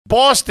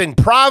Boston,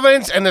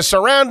 Providence, and the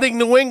surrounding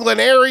New England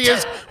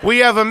areas, we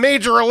have a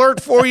major alert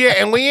for you,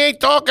 and we ain't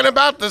talking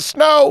about the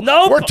snow.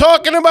 Nope. We're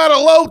talking about a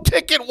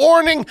low-ticket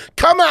warning.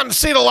 Come out and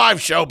see the live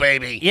show,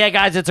 baby. Yeah,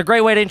 guys, it's a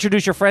great way to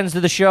introduce your friends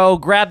to the show.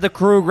 Grab the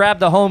crew, grab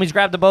the homies,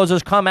 grab the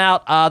bozos, come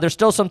out. There's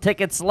still some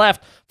tickets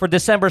left for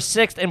December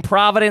 6th in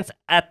Providence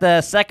at the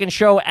second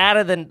show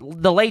added.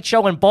 The late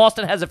show in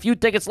Boston has a few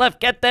tickets left.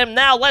 Get them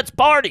now. Let's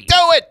party. Do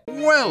it.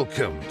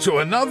 Welcome to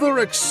another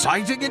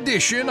exciting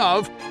edition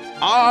of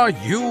Are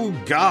You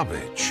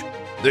Garbage?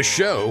 The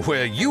show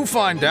where you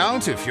find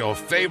out if your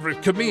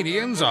favorite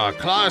comedians are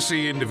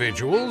classy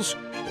individuals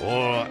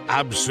or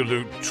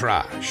absolute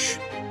trash.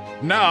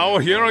 Now,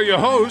 here are your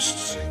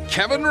hosts,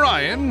 Kevin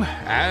Ryan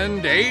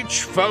and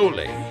H.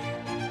 Foley.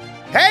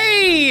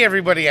 Hey,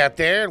 everybody out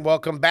there, and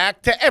welcome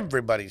back to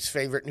everybody's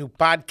favorite new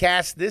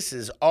podcast. This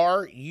is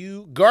Are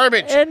You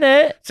Garbage? Isn't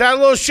it? It's our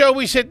little show.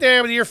 We sit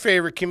down with your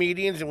favorite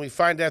comedians, and we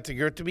find out that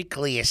you're to be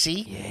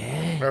classy.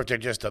 Yeah. Or if they're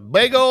just a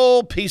big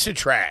old piece of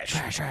trash.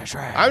 Trash.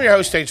 I'm your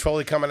host, H.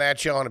 Foley, coming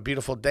at you on a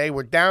beautiful day.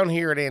 We're down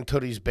here at Aunt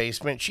Tootie's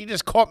basement. She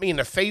just caught me in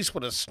the face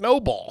with a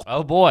snowball.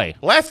 Oh, boy.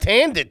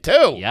 Left-handed, too.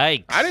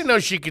 Yikes. I didn't know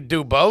she could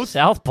do both.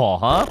 Southpaw,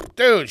 huh?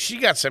 Dude, she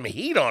got some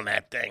heat on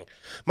that thing.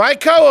 My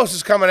co-host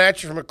is coming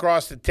at you from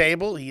across the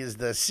table. He is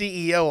the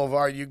CEO of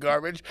Are You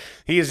Garbage.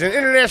 He is an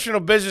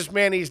international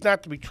businessman. He's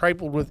not to be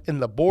trifled with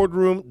in the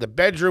boardroom, the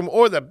bedroom,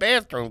 or the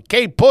bathroom.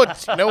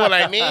 K-Puts, you know what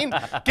I mean?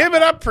 Give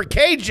it up for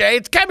KJ.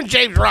 It's Kevin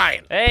James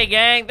Ryan. Hey,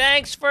 gang,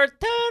 thanks for tuning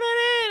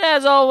in.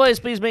 As always,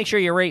 please make sure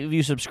you rate,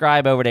 review,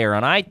 subscribe over there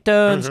on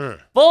iTunes.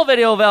 Full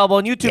video available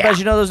on YouTube, as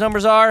you know those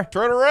numbers are.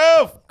 Through the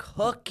roof.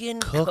 Cooking,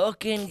 baby.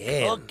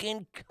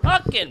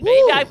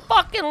 I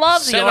fucking love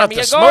the Set Army out the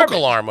of smoke Garbage.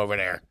 alarm over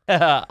there.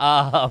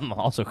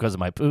 Also because of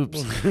my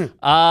poops.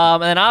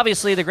 And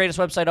obviously the greatest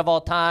website of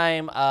all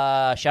time.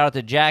 Shout out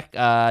to Jack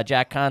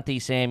Conti,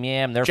 Sam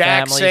Yam, their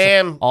Jack, families,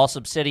 Sam. all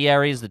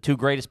subsidiaries, the two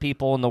greatest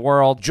people in the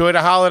world. Enjoy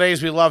the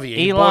holidays. We love you.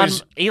 You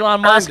boys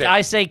Elon Musk, it.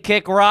 I say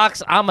kick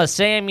rocks. I'm a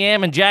Sam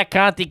Yam and Jack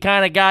Conti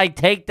kind of guy.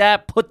 Take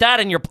that, put that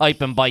in your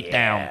pipe and bite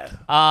down.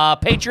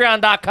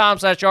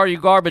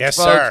 Patreon.com/RUGarbage, Yes,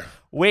 folks. sir.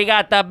 We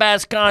got the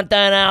best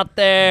content out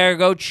there.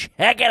 Go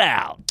check it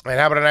out. And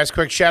how about a nice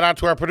quick shout out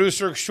to our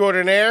producer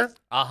extraordinaire?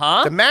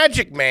 Uh-huh. The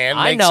Magic Man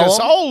I makes know us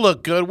him. all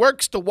look good,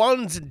 works the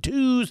ones and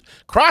twos,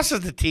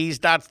 crosses the T's,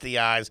 dots the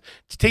I's.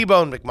 It's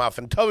T-Bone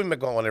McMuffin, Toby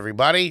McGowan,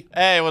 everybody.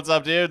 Hey, what's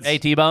up, dudes? Hey,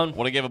 T-Bone.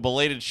 Want to give a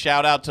belated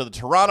shout out to the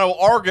Toronto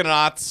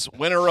Argonauts,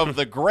 winner of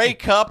the Grey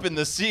Cup in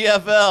the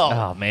CFL.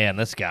 Oh, man,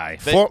 this guy.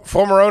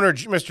 Former owner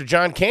Mr.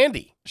 John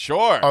Candy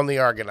Sure. on the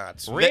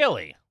Argonauts.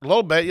 Really? A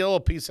little bit, you a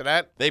little piece of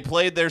that. They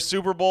played their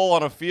Super Bowl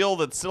on a field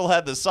that still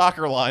had the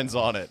soccer lines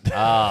on it.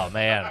 Oh,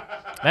 man.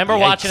 Remember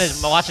watching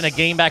a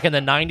game back in the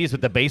 90s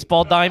with the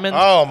baseball diamond?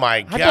 Oh, my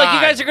I God. feel like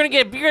you guys are going to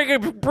get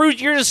bruised.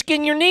 You're going to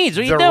skin your knees.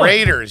 What are you The doing?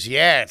 Raiders,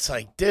 yeah. It's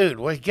like, dude,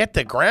 get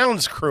the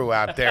grounds crew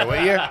out there,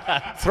 will you?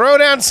 Throw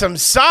down some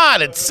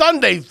sod. It's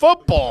Sunday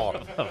football.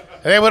 And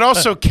they would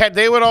also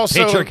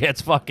Pitcher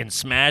gets fucking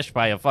smashed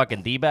by a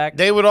fucking D-back.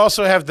 They would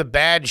also have the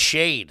bad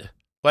shade.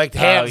 Like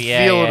half the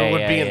field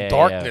would be in yeah.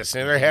 darkness,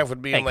 and the other half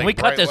would be Hey, in like can we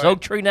cut bright this light.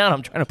 oak tree down?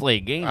 I'm trying to play a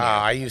game.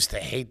 I used to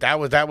hate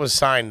that. That was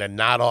signed to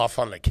nod off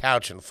on the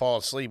couch and fall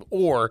asleep,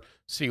 or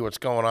see what's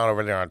going on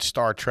over there on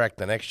Star Trek: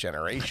 The Next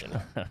Generation.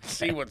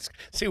 see what's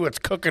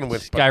cooking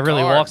with. This guy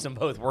really Picard. walks in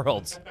both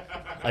worlds.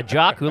 A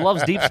jock who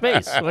loves deep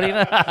space. What do you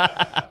know?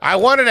 I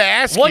wanted to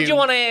ask What do you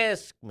want to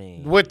ask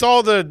me? with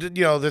all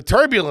the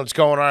turbulence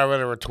going on over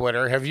there with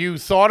Twitter. Have you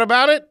thought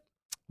about it?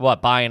 What,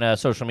 buying a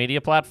social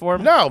media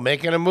platform? No,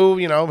 making a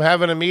move.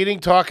 Having a meeting,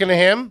 talking to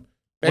him,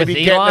 maybe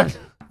With getting Elon?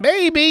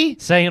 maybe.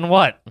 Saying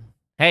what?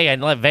 Hey,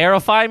 and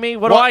verify me?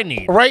 What do I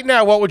need? Right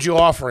now, what would you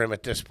offer him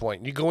at this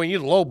point? You go in, you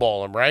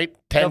lowball him, right?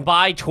 To 10,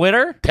 buy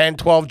Twitter? 10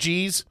 12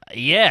 G's?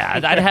 Yeah,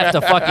 I'd have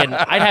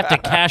to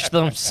cash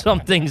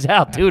some things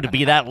out too to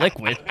be that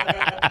liquid.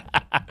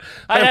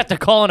 I'd have to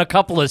call in a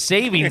couple of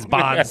savings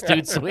bonds,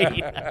 dude.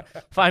 Sweet.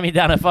 Find me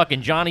down at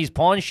fucking Johnny's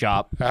pawn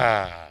shop.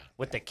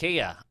 With the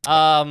Kia.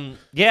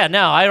 Yeah,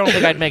 no, I don't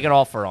think I'd make it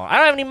all for all. I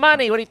don't have any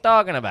money. What are you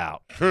talking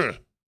about?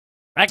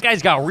 That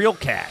guy's got real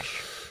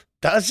cash.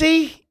 Does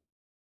he?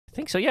 I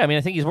think so, yeah. I mean,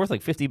 I think he's worth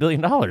like $50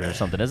 billion or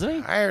something, isn't he?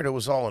 I heard it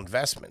was all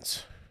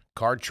investments,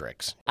 card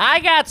tricks.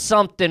 I got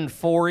something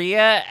for you.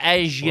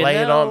 As you Lay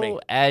it on me.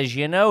 As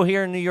you know,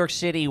 here in New York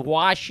City,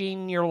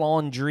 washing your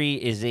laundry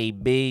is a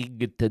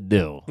big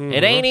to-do.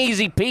 It ain't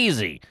easy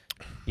peasy.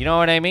 You know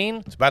what I mean?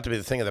 It's about to be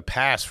the thing of the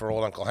past for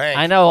old Uncle Hank.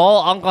 I know.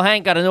 Old Uncle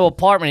Hank got a new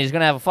apartment. He's going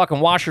to have a fucking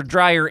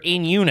washer-dryer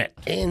in unit.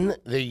 In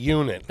the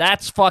unit.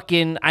 That's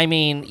fucking, I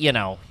mean, you're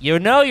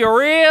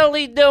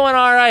really doing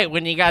all right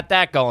when you got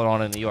that going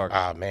on in New York.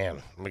 Oh,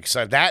 man. I'm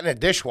excited. That and a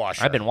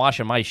dishwasher. I've been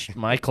washing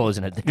my clothes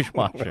in a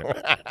dishwasher.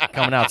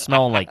 Coming out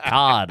smelling like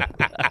cod.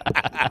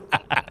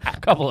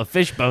 Couple of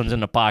fish bones in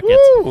the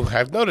pockets. Woo,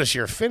 I've noticed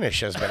your finish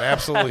has been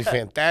absolutely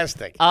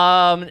fantastic.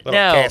 No.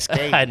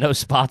 cascade. I had no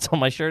spots on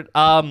my shirt.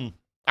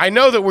 I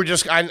know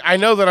that I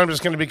know that I'm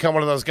just going to become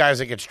one of those guys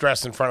that gets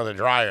dressed in front of the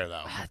dryer,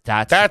 though.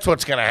 That's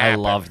what's going to happen. I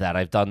love that.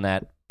 I've done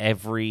that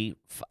every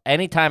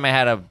anytime I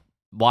had a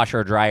washer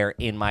or dryer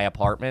in my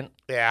apartment,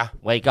 Yeah.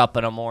 wake up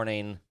in the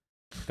morning,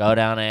 go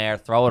down there,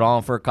 throw it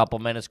on for a couple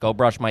minutes, go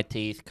brush my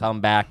teeth, come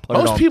back, put it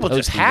on. Most people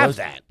just toasty, have roasty.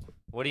 that.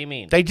 What do you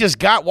mean? They just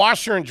got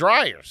washer and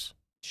dryers.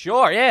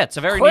 Sure, yeah, it's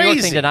a very New York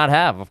Crazy. thing to not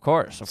have, of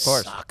course.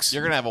 Sucks.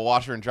 You're gonna have a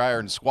washer and dryer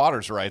and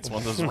squatters' rights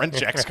when those rent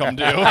checks come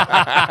due.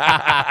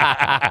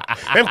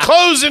 Them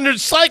clothes in the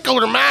cycle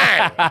are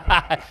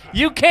mine.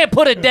 You can't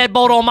put a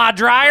deadbolt on my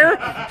dryer.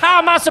 How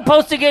am I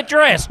supposed to get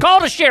dressed? Call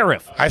the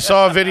sheriff. I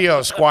saw a video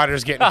of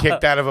squatters getting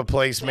kicked out of a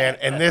place, man,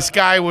 and this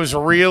guy was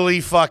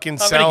really fucking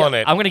selling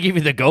it. I'm gonna give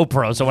you the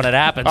GoPro, so when it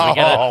happens, we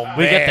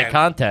get the man.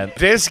 content.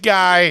 This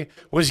guy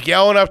was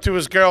yelling up to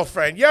his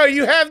girlfriend, "Yo,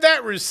 you have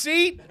that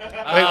receipt?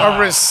 A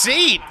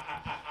receipt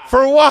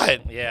for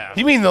what? Yeah.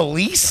 You mean the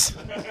lease?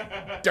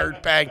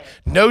 Dirtbag,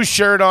 no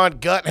shirt on,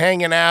 gut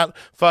hanging out,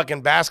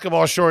 fucking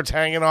basketball shorts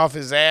hanging off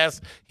his ass.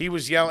 He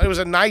was yelling. It was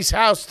a nice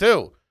house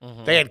too.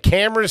 They had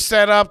cameras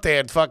set up. They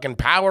had fucking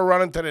power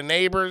running to the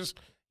neighbors.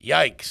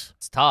 Yikes!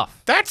 It's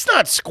tough. That's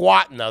not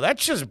squatting though.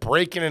 That's just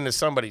breaking into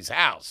somebody's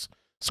house.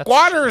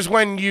 Squatter is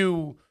when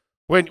you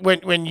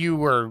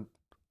were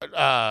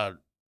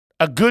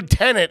a good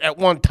tenant at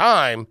one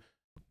time.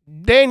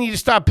 Then you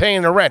stop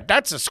paying the rent.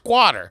 That's a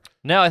squatter.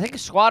 No, I think a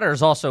squatter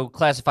is also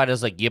classified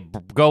as like you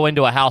go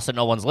into a house that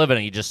no one's living in,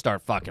 and you just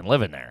start fucking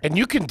living there. And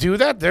you can do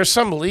that. There's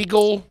some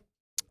legal.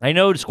 I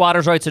know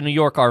squatters' rights in New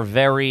York are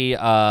very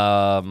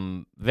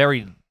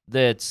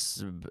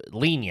it's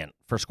lenient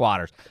for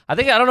squatters. I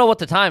don't know what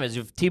the time is.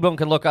 If T-Bone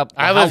can look up.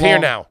 I how live here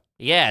long- now.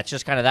 Yeah, it's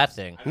just kind of that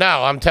thing.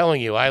 No, I'm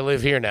telling you, I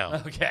live here now.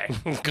 Okay.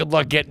 Good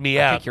luck getting me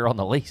I out. think you're on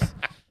the lease.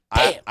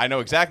 I know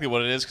exactly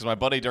what it is because my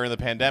buddy during the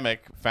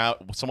pandemic found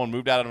someone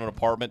moved out of an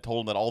apartment,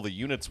 told him that all the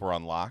units were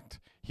unlocked.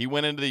 He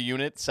went into the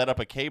unit, set up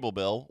a cable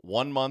bill.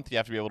 1 month, you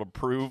have to be able to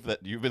prove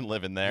that you've been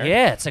living there.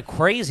 Yeah, it's a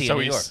crazy So in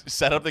New he York.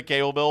 set up the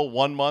cable bill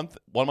 1 month.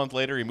 1 month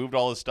later, he moved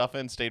all his stuff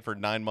in, stayed for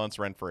 9 months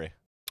rent free.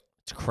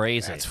 It's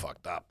crazy. That's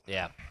fucked up.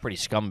 Yeah, pretty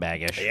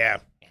scumbaggish. Yeah.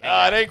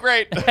 It ain't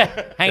great.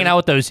 Hanging out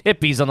with those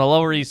hippies on the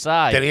Lower East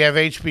Side. Did he have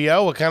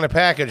HBO? What kind of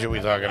package are we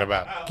talking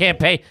about? Can't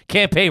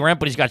pay rent,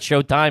 but he's got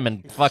Showtime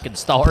and fucking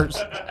Stars.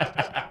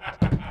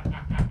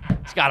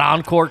 He's got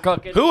Encore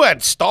cooking. Who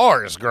had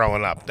stars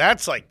growing up?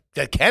 That's like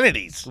the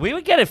Kennedys We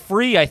would get it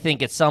free, I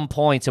think, at some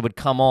points. It would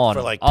come on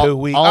for like O- 2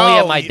 weeks. Only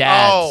at my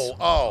dad's.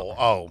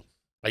 Oh.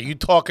 Are you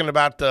talking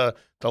about the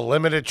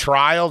limited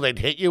trial they'd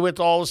hit you with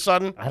all of a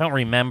sudden? I don't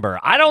remember.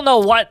 I don't know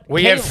what.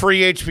 We had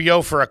free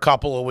HBO for a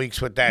couple of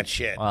weeks with that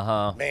shit.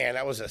 Uh-huh. Man,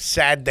 that was a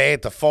sad day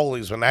at the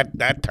Foley's when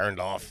that turned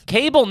off.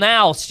 Cable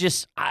now, it's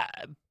just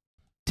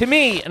to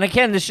me, and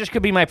again, this just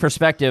could be my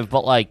perspective,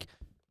 but like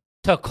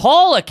to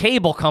call a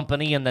cable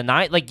company in the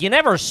night, like you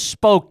never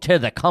spoke to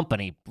the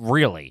company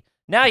really.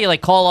 Now you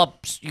like call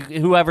up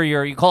whoever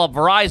you call up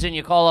Verizon,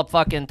 you call up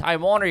fucking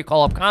Time Warner, you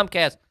call up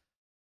Comcast.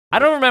 I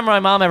don't remember my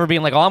mom ever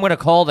being like, "Oh, I'm going to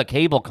call the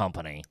cable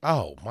company."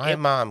 Oh, my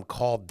mom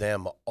called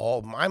them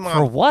all. My For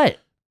mom what?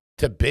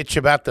 to bitch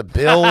about the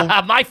bill.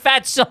 My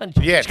fat son.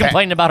 Yeah, She's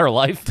complaining about her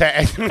life.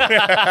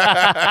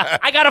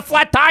 I got a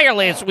flat tire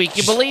last week.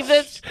 You believe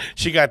this?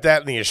 She got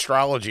that in the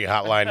astrology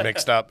hotline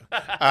mixed up.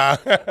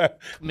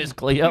 Miss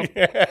Cleo.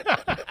 Shout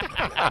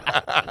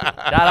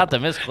out to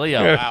Miss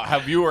Cleo. Wow.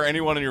 Have you or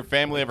anyone in your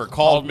family ever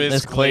called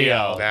Miss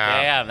Cleo? Nah.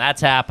 Damn,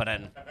 that's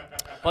happening.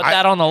 Put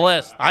that on the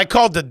list. I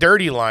called the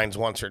dirty lines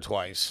once or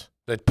twice.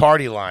 The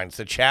party lines,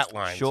 the chat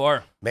lines.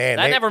 Sure. Man,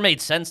 that they- never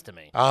made sense to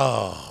me.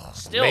 Oh,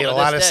 Still made to a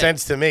lot this of day.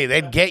 sense to me.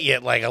 They'd get you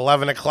at like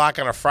 11 o'clock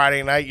on a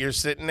Friday night. You're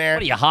sitting there.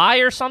 What are you, high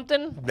or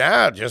something?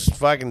 Nah, just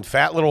fucking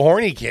fat little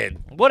horny kid.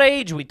 What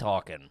age we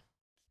talking?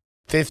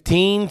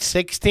 15,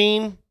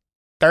 16,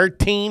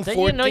 13, So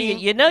 14.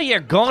 you know you're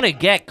going to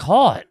get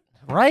caught,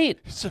 right?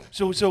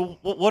 So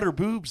what are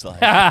boobs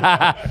like?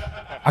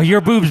 Are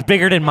your boobs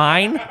bigger than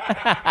mine?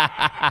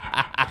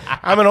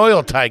 I'm an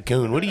oil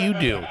tycoon. What do you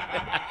do?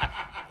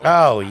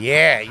 Oh,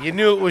 yeah. You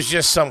knew it was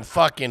just some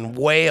fucking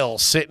whale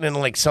sitting in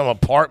like some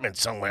apartment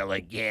somewhere.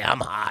 Like, yeah, I'm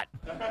hot.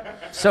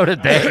 So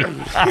did they.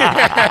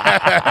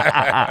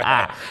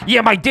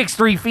 Yeah, my dick's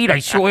 3 feet, I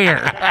swear.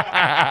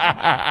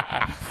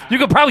 You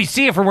can probably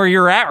see it from where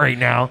you're at right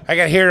now. I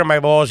got hair in my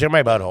balls in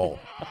my butthole.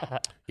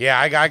 Yeah,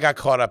 I got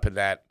caught up in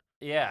that.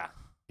 Yeah.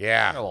 You're a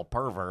Yeah. little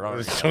pervert,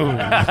 aren't you?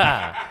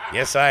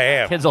 Yes, I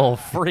am. Kid's a little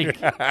freak.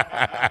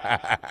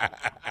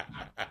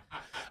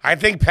 I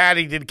think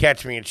Patty did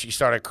catch me and she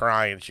started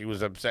crying. She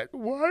was upset.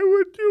 Why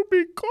would you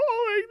be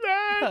calling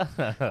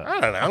that? I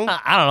don't know.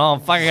 I don't know. I'm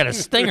fucking got a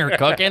stinger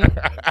cooking,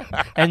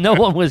 and no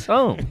one was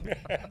home.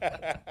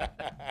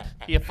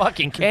 You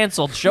fucking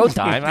canceled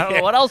Showtime. I don't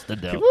know what else to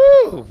do.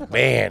 Woo,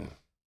 man.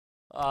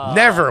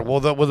 Never will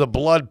the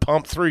blood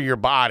pump through your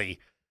body.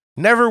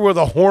 Never will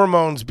the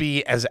hormones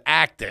be as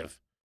active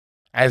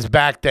as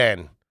back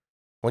then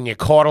when you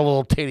caught a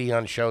little titty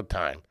on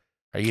Showtime.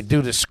 Or you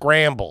do the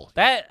scramble.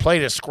 That Play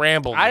the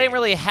scramble. I didn't game.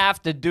 really have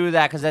to do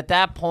that because at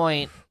that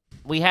point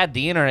we had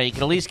the internet. You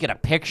could at least get a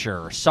picture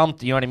or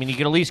something. You know what I mean? You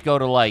could at least go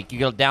to you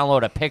could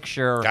download a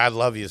picture God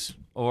love yous.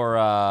 or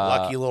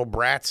Lucky little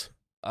brats.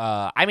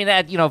 I mean,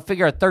 at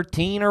figure at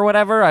 13 or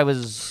whatever, I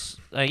was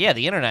the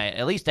internet.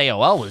 At least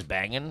AOL was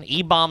banging.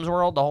 E-Bombs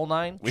World, the whole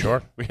nine.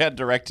 Sure. We had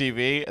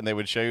DirecTV, and they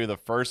would show you the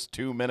first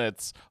 2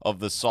 minutes of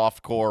the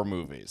softcore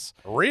movies.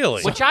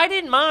 Really? Which I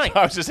didn't mind.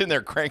 I was just in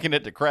there cranking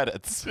it to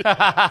credits.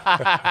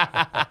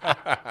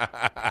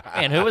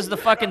 And who was the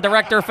fucking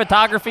director of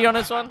photography on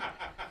this one?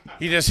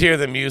 You just hear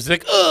the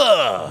music.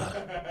 Ugh.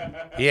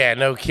 Yeah,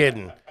 no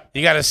kidding.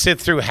 You got to sit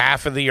through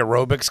half of the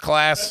aerobics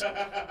class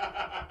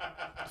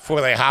before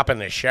they hop in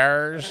the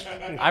showers.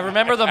 I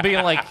remember them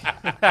being like,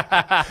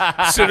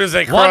 As soon as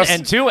they 1 cross.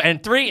 and 2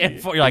 and 3 and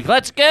 4. You're like,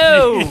 let's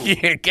go.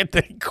 Yeah, get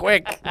there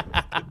quick.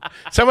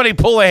 Somebody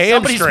pull a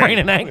hamstring. Somebody's spraining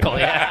an ankle.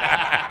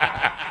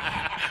 Yeah.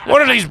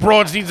 One of these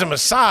broads needs a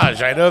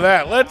massage. I know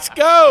that. Let's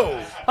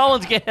go.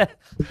 Holland's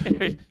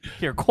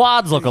your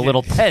quads look a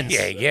little tense.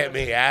 Yeah, get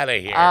me out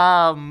of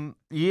here.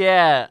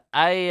 Yeah,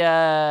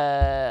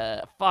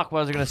 fuck, what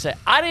was I gonna say?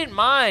 I didn't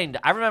mind.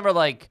 I remember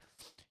like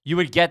you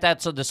would get that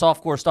the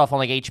softcore stuff on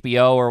like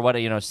HBO or what,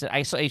 I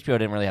saw HBO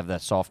didn't really have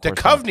that softcore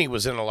stuff. Duchovny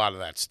was in a lot of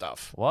that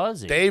stuff.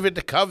 Was he? David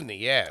Duchovny,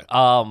 yeah.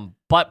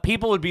 But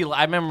people would be,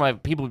 I remember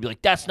people would be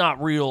like, that's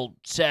not real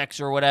sex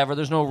or whatever.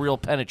 There's no real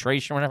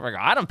penetration or whatever. I go,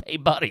 I don't pay,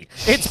 buddy.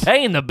 It's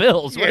paying the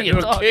bills. What Yeah, are you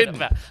no talking kidding.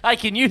 about? I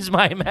can use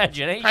my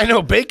imagination. I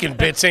know bacon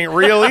bits ain't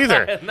real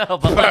either. No,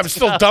 but but I'm let's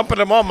still go. dumping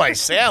them on my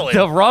salad.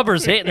 The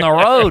rubber's hitting the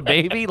road,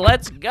 baby.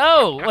 Let's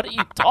go. What are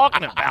you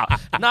talking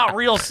about? Not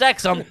real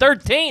sex. I'm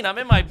 13. I'm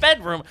in my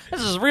bedroom.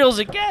 This is as real as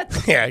it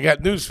gets. Yeah, I got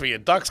news for you.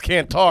 Ducks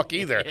can't talk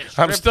either.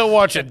 I'm still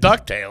watching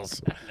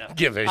DuckTales.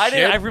 Give a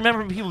shit. I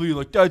remember people being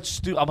like, that's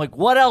stupid. I'm like,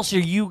 what else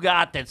are you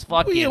got that's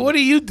fucking... Yeah, what are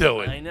you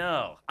doing? I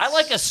know. I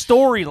like a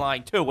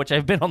storyline, too, which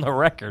I've been on the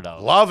record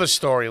of. Love a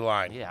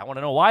storyline. Yeah, I want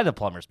to know why the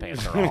plumber's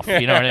pants are off.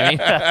 You know what I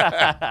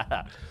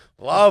mean?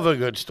 Love a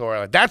good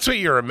storyline. That's what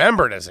you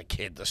remembered as a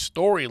kid, the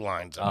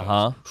storylines.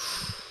 Uh-huh.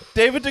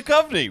 David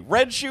Duchovny,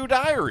 Red Shoe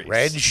Diaries.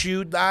 Red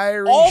Shoe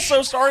Diaries.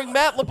 Also starring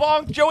Matt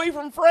LeBlanc, Joey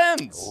from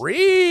Friends.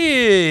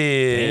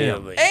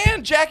 Really?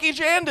 And Jackie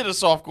Chan did a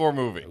softcore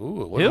movie.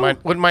 Ooh, Who?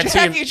 wouldn't mind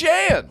Jackie seeing,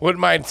 Chan. wouldn't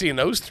mind seeing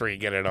those three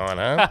get it on,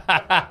 huh?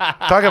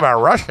 Talk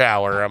about Rush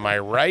Hour, am I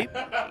right?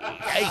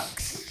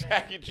 Yikes.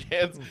 Jackie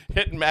Chan's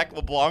hitting Matt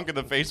LeBlanc in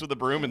the face with a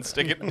broom and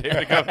sticking it in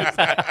David Duchovny's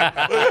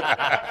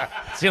head.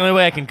 It's the only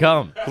way I can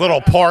come.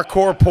 Little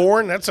parkour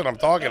porn, that's what I'm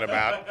talking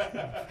about.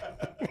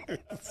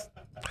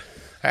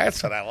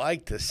 That's what I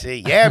like to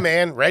see. Yeah,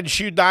 man, Red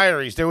Shoe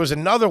Diaries. There was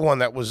another one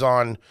that was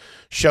on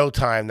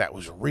Showtime that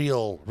was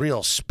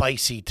real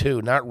spicy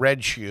too. Not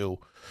Red Shoe.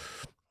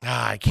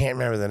 I can't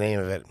remember the name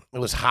of it. It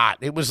was hot.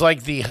 It was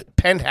like the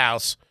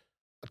Penthouse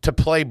to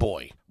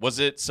Playboy. Was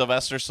it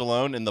Sylvester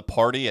Stallone in The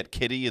Party at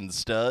Kitty and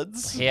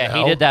Studs? Yeah,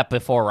 No. he did that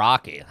before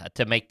Rocky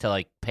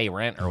to pay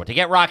rent or what. To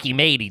get Rocky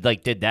made, he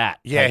did that.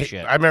 Yeah, type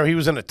shit. I remember he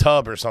was in a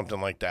tub or something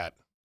like that.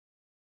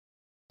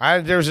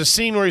 There's a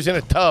scene where he's in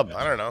a tub.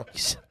 I don't know.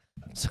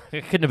 So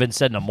it couldn't have been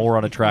said in a more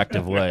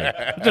unattractive way.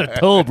 He's in a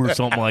tub or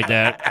something like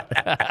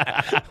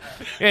that.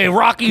 Hey,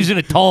 Rocky's in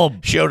a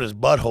tub. Showed his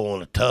butthole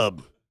in a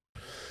tub.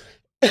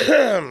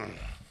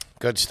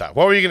 Good stuff.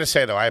 What were you going to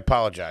say, though? I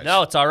apologize.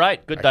 No, it's all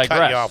right. Good I cut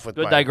digress. you off with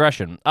Good my-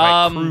 digression.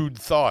 My crude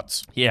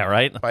thoughts. Yeah,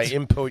 right. My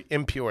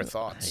impure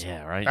thoughts.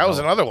 Yeah, right. That was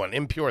another one.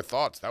 Impure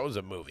Thoughts. That was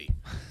a movie.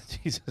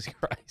 Jesus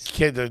Christ.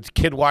 The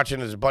kid watching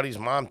his buddy's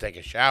mom take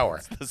a shower.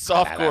 The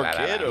softcore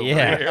kid over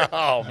Yeah. here.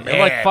 Oh, man. They're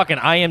like fucking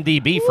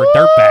IMDb for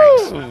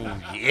dirtbags.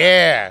 Ooh,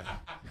 yeah.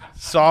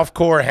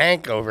 Softcore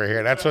Hank over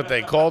here. That's what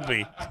they called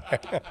me.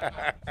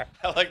 I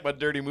like my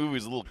dirty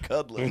movies a little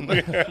cuddling.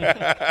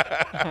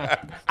 I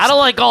don't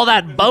like all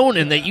that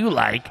boning that you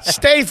like.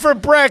 Stay for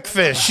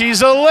breakfast.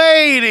 She's a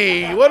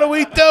lady. What are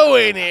we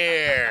doing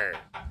here?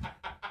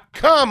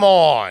 Come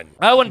on.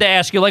 I wanted to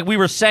ask you, like we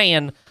were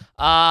saying,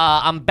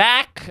 I'm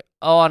back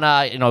on,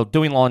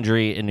 doing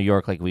laundry in New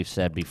York, like we've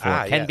said before.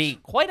 Ah, Can yes. be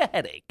quite a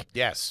headache.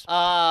 Yes.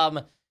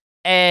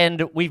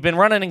 And we've been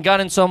running and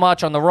gunning so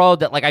much on the road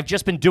that, like, I've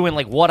just been doing,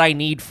 like, what I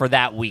need for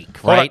that week,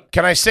 Hold on. right?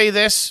 Can I say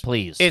this?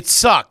 Please. It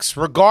sucks.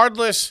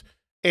 Regardless,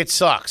 it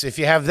sucks. If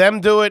you have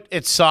them do it,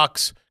 it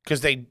sucks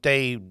because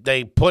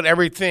they put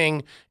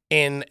everything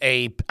in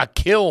a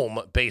kiln,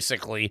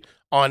 basically,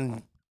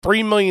 on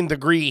 3 million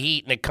degree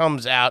heat, and it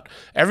comes out.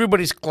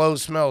 Everybody's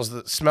clothes smells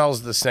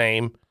the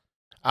same.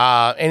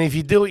 And if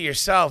you do it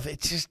yourself,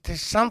 it's just there's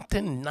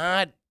something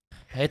not.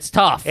 It's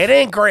tough. It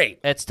ain't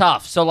great. It's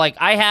tough. So, like,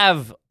 I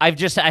have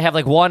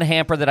like one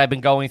hamper that I've been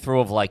going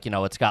through of, like,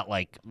 it's got,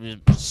 like,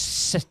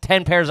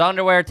 10 pairs of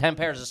underwear, 10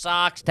 pairs of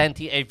socks,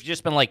 I've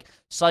just been, like,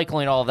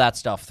 cycling all of that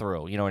stuff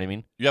through. You know what I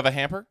mean? You have a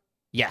hamper?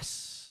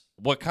 Yes.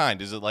 What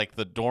kind? Is it like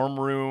the dorm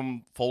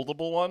room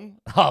foldable one?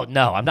 Oh,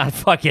 no, I'm not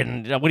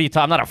fucking, what are you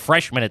talking? I'm not a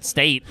freshman at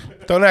State.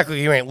 Don't act like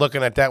you ain't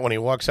looking at that when he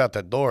walks out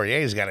the door.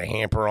 Yeah, he's got a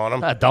hamper on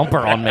him. A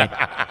dumper on me.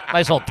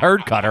 Nice little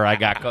turd cutter I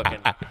got cooking.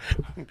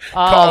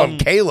 Call him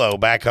Kalo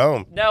back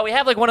home. No, we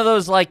have like one of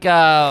those like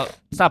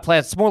it's not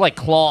plastic. It's more like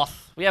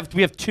cloth. We have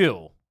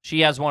two. She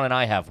has one and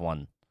I have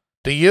one.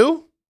 Do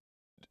you?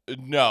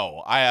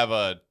 No, I have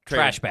a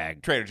Trash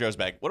bag. Trader Joe's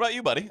bag. What about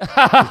you, buddy?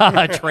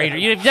 Trader.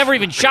 You've never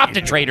even shopped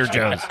at Trader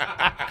Joe's.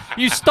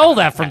 You stole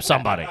that from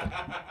somebody.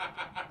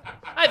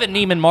 I have a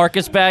Neiman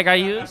Marcus bag I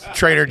use.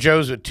 Trader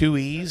Joe's with 2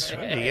 E's.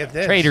 Where do you get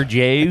this? Trader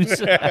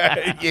Joe's.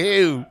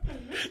 You.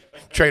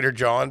 Trader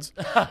John's.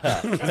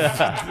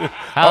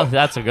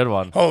 That's a good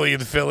one. Holy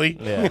in Philly.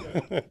 Yeah.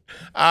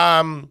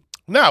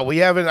 No, I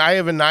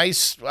have a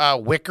nice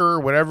wicker,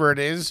 whatever it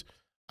is,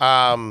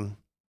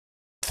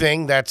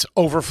 thing that's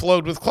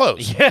overflowed with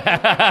clothes.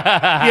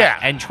 Yeah.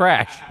 And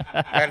trash.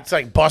 And it's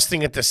like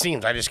busting at the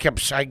seams. I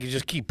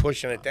just keep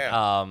pushing it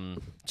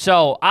down.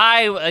 So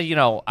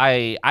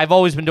I've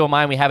always been doing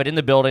mine. We have it in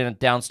the building and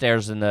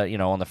downstairs on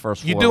the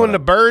first floor. You doing the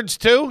birds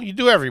too? You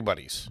do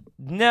everybody's?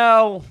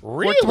 No.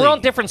 Really? We're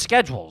on different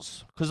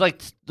schedules.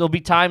 Because there'll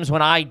be times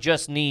when I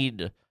just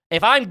need,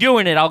 if I'm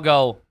doing it, I'll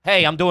go,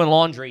 hey, I'm doing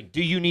laundry.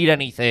 Do you need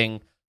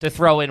anything to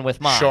throw in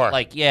with mine? Sure.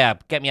 Like, yeah,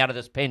 get me out of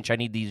this pinch. I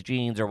need these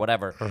jeans or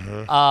whatever.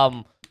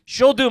 Mm-hmm.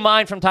 She'll do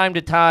mine from time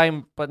to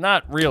time, but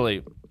not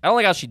really. I don't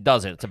like how she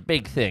does it. It's a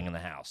big thing in the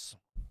house.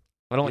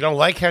 You don't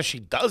like how she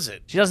does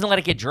it? She doesn't let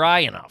it get dry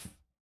enough.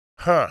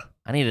 Huh.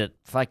 I need it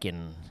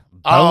fucking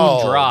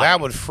bone dry.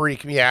 That would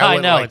freak me out. I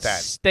wouldn't know, like it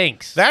that.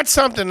 stinks. That's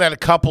something that a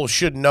couple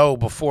should know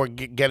before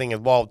getting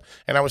involved.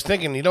 And I was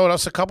thinking, you know what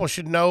else a couple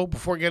should know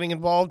before getting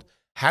involved?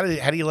 How do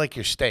you like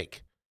your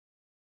steak?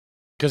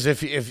 Because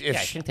if I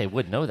think they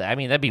would know that. I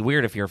mean, that'd be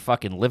weird if you're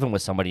fucking living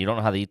with somebody you don't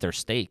know how to eat their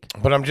steak.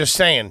 But I'm just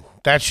saying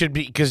that should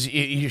be because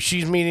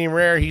she's medium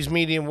rare, he's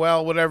medium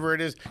well, whatever it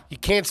is. You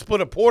can't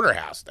split a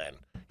porterhouse then.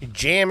 You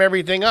jam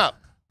everything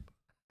up.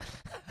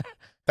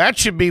 That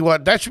should be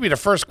the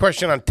first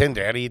question on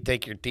Tinder. How do you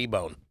take your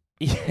T-bone?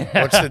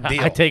 What's the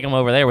deal? I take them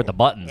over there with the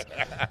buttons.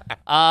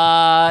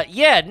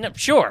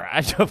 Sure.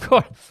 Of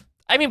course.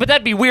 I mean, but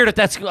that'd be weird if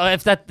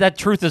that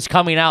truth is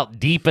coming out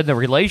deep in the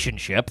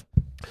relationship.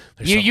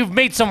 You've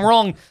made some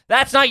wrong.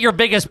 That's not your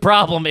biggest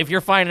problem if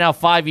you're finding out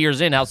 5 years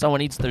in how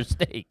someone eats their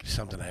steak.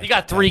 You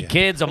got 3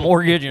 kids, a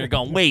mortgage, and you're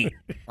going, wait,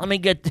 let me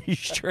get this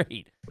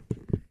straight.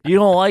 You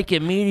don't like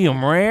it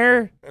medium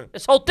rare?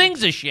 This whole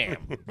thing's a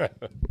sham.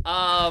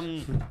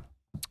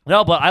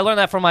 No, but I learned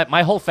that from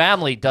my whole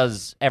family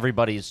does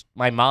everybody's.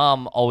 My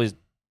mom always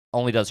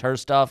only does her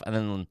stuff, and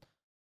then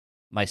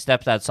my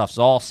stepdad stuff's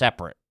all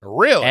separate.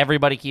 Really?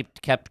 Everybody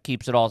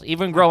keeps it all.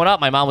 Even growing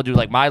up, my mom would do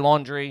like my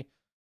laundry,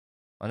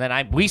 and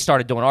then we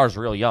started doing ours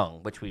real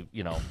young, which we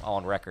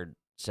on record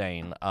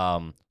saying.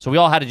 So we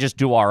all had to just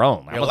do our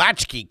own. You're a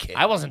latchkey kid.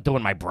 I wasn't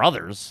doing my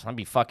brother's. I'd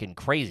be fucking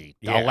crazy.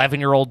 Yeah.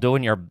 11-year-old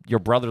doing your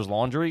brother's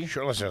laundry?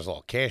 Sure, unless there's a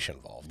little cash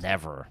involved.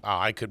 Never. Oh,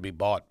 I could be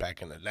bought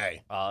back in the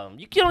day.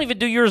 You don't even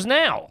do yours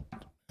now.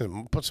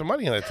 Put some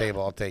money on the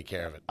table. I'll take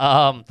care of it.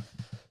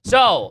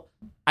 So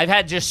I've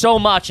had just so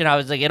much, and I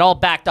was like, it all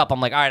backed up.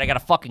 I'm like, all right, I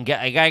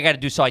gotta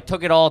do. So I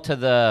took it all to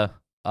the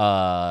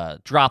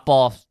drop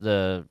off,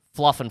 the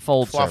fluff and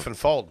fold. Fluff and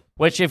fold.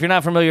 Which, if you're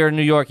not familiar in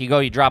New York, you go,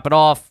 you drop it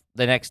off.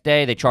 The next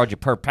day, they charge you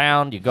per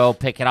pound. You go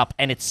pick it up,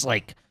 and it's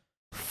like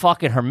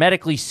fucking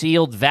hermetically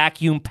sealed,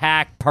 vacuum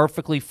packed,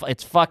 perfectly.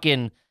 It's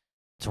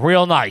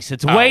real nice.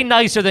 It's way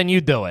nicer than you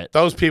do it.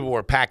 Those people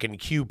were packing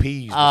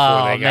QPs before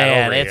they got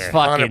over here. It's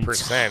fucking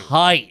 100%.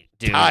 tight,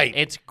 dude. Tight.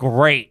 It's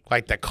great.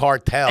 Like the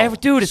cartel.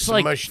 Dude, it's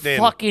like Smushed in.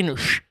 fucking.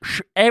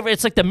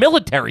 It's like the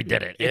military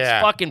did it. It's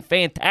Yeah. fucking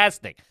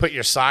fantastic. Put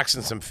your socks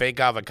in some fake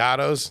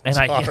avocados. And It's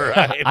all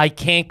right. I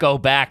can't go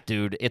back,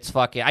 dude. It's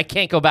fucking. I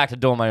can't go back to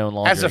doing my own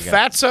laundry. As a again.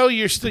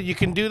 fatso, you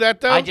can do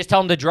that though. I just tell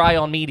them to dry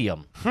on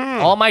medium.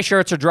 All my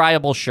shirts are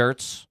dryable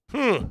shirts.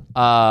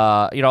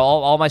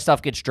 All my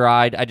stuff gets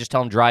dried. I just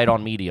tell them dry it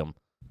on medium.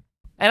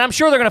 And I'm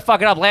sure they're gonna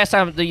fuck it up. Last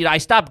time I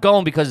stopped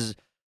going because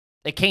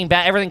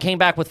everything came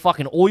back with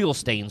fucking oil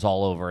stains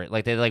all over it.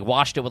 Like they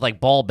washed it with like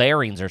ball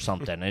bearings or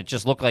something. It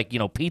just looked like,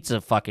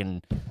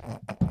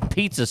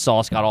 pizza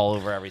sauce got all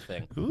over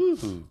everything.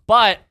 Ooh.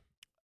 But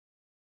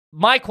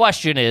my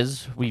question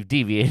is, we've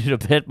deviated a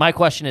bit. My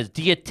question is,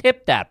 do you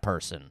tip that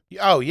person?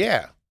 Oh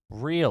yeah.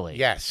 Really?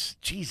 Yes.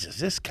 Jesus,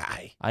 this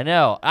guy. I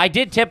know. I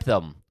did tip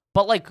them,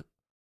 but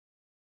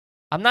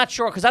I'm not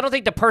sure because I don't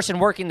think the person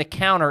working the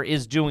counter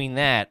is doing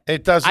that.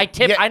 It doesn't. I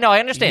tip. Yeah, I know. I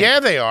understand. Yeah,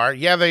 they are.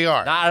 Yeah, they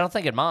are. No, I don't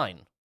think in mine.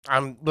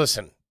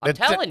 Listen. I'm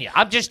telling you.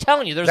 I'm just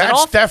telling you. There's an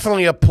That's office.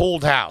 definitely a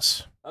pulled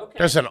house. Okay.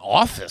 There's an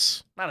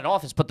office. Not an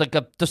office, but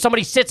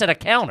somebody sits at a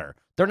counter.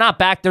 They're not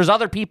back. There's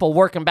other people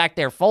working back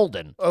there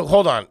folding. Oh,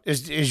 hold on.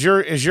 Is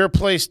your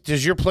place?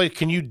 Does your place?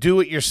 Can you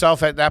do it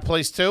yourself at that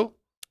place too?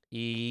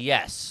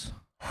 Yes.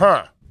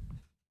 Huh.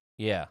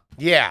 Yeah.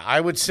 Yeah, I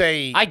would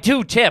say. I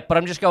do tip, but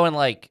I'm just going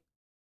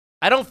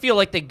I don't feel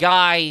like the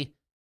guy.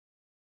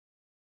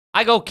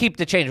 I go keep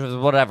the change with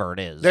whatever it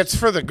is. That's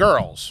for the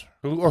girls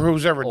or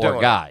who's ever doing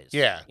or guys. it.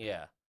 Yeah.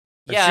 Yeah.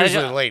 It's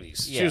usually the ladies.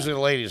 It's yeah. usually the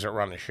ladies that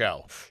run the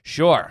show.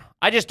 Sure.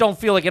 I just don't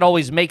feel like it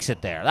always makes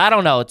it there. I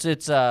don't know. It's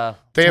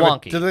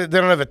wonky. They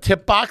don't have a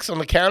tip box on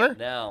the counter?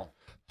 No.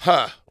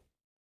 Huh.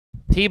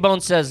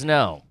 T-Bone says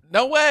no.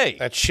 No way.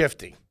 That's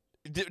shifty.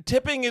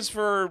 Tipping is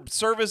for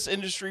service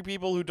industry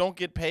people who don't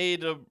get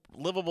paid a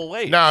livable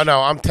wage. No,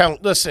 I'm telling.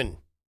 Listen,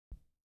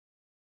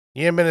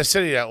 You haven't been in the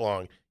city that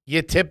long.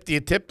 You tip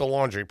the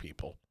laundry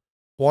people.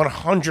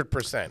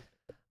 100%.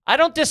 I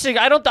don't disagree.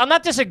 I'm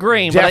not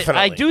disagreeing, but I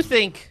Definitely. do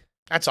think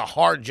That's a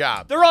hard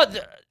job. they're all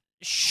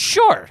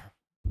sure.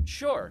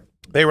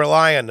 They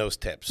rely on those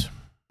tips.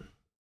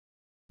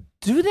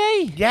 Do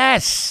they?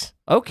 Yes.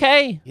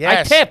 Okay.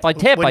 Yes. I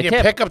tip. When you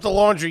pick up the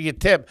laundry, you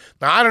tip.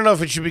 Now, I don't know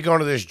if it should be going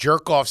to this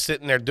jerk off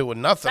sitting there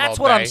doing nothing That's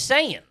all what day. I'm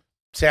saying.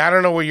 See, I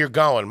don't know where you're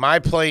going. My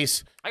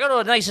place, I go to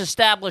a nice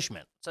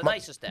establishment. It's a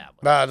nice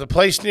establishment. the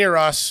place near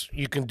us,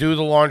 you can do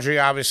the laundry.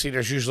 Obviously,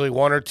 there's usually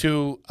one or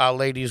two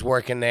ladies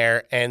working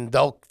there, and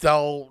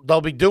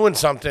they'll be doing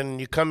something.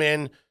 You come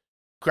in,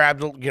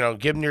 grab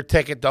give them your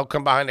ticket. They'll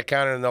come behind the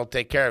counter and they'll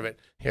take care of it.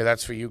 Here,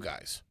 that's for you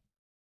guys.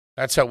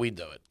 That's how we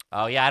do it.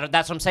 Oh yeah,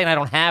 that's what I'm saying. I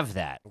don't have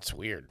that. It's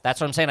weird.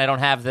 That's what I'm saying. I don't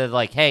have the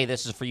like, hey,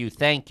 this is for you.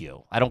 Thank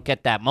you. I don't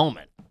get that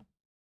moment.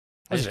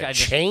 What is it, a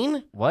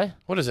chain? What?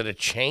 What is it, a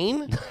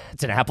chain?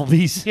 It's an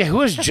Applebee's. Yeah,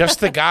 who is just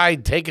the guy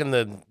taking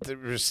the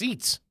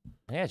receipts?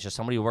 Yeah, it's just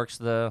somebody who works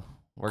the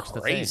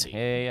Crazy.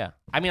 thing. Yeah.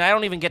 I mean, I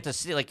don't even get to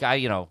see it's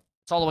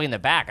all the way in the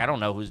back. I don't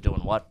know who's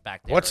doing what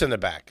back there. What's in the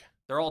back?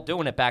 They're all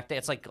doing it back there.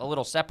 It's like a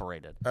little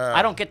separated. Oh.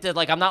 I don't get to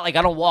I'm not I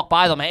don't walk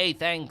by them. Hey,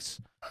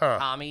 thanks, Huh.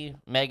 Tommy,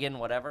 Megan,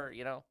 whatever.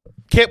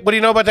 Kip, what do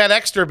you know about that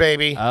extra,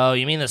 baby? Oh,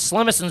 you mean the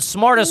slimmest and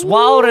smartest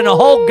wallet in the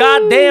whole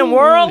goddamn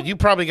world? You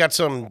probably got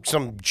some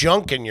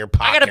junk in your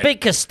pocket. I got a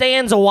big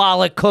Costanza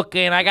wallet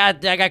cooking. I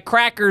got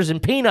crackers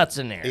and peanuts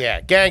in there.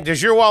 Yeah, gang,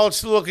 does your wallet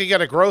still look like you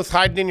got a growth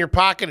hiding in your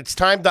pocket? It's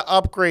time to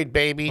upgrade,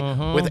 baby,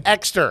 with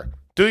Extra.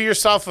 Do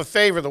yourself a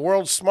favor. The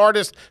world's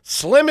smartest,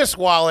 slimmest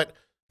wallet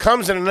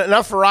comes in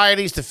enough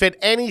varieties to fit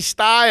any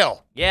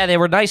style. Yeah, they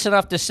were nice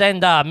enough to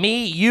send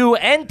me, you,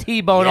 and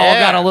T-Bone all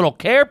Yeah. got a little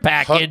care Hook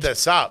package.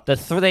 this up.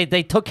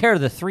 They took care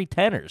of the 3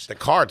 tenors. The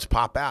cards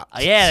pop out.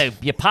 Yeah,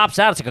 it pops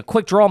out. It's like a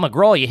quick draw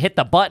McGraw. You hit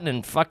the button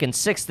and fucking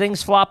 6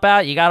 things flop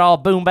out. You got all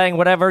boom bang,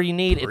 whatever you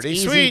need. Pretty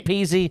it's sweet.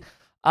 easy peasy.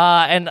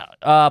 And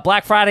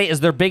Black Friday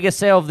is their biggest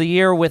sale of the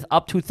year with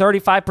up to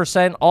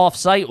 35% off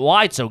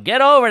site-wide. So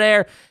get over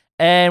there.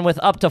 And with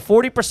up to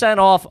 40%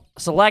 off,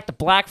 select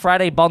Black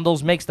Friday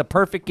bundles makes the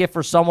perfect gift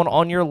for someone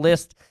on your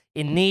list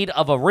in need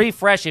of a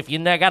refresh. If you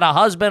got a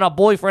husband, a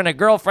boyfriend, a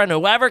girlfriend,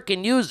 whoever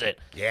can use it.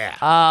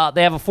 Yeah.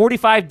 They have a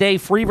 45-day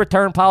free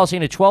return policy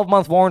and a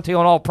 12-month warranty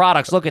on all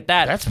products. Look at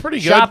that. That's pretty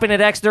good. Shopping at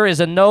Exter is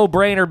a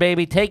no-brainer,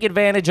 baby. Take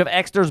advantage of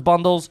Exter's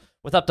bundles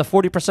with up to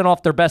 40%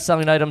 off their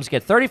best-selling items.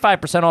 Get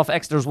 35% off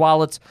Exter's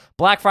wallets.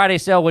 Black Friday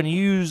sale when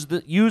you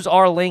use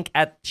our link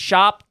at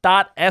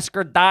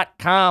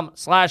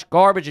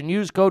shop.esker.com/garbage and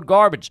use code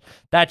garbage.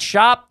 That's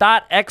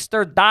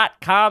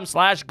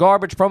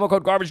shop.exter.com/garbage. Promo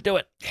code garbage. Do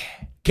it.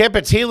 Kip,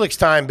 it's Helix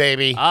time,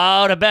 baby.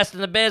 Oh, the best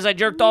in the biz. I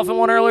jerked off in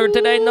one earlier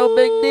today. No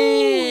big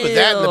deal. With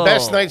that and the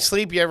best night's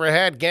sleep you ever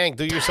had, gang,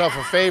 do yourself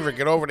a favor.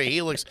 Get over to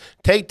Helix.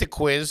 Take the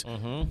quiz.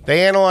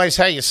 They analyze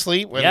how you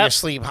sleep, whether you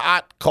sleep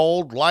hot,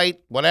 cold, light,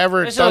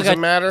 whatever. It doesn't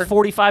matter.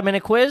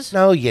 45-minute quiz?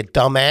 No, you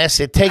dumbass.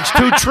 It takes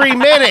 2-3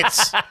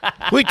 minutes.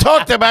 We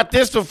talked about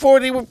this before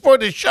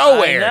the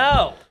show aired. I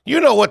know. You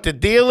know what the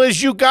deal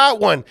is. You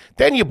got one.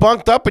 Then you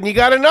bunked up and you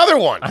got another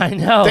one. I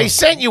know. They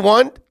sent you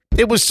one.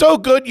 It was so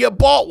good you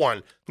bought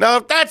one. Now,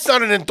 if that's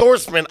not an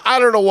endorsement, I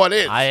don't know what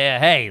is.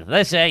 Hey,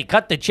 listen, hey,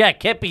 cut the check.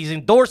 Kippy's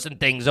endorsing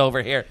things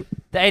over here.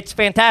 It's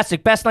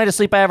fantastic. Best night of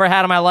sleep I ever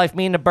had in my life.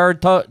 Me and the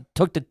bird took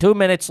the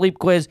 2-minute sleep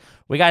quiz.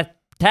 We got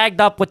tagged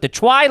up with the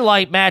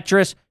Twilight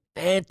mattress.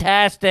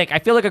 Fantastic. I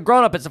feel like a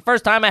grown-up. It's the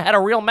first time I had a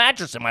real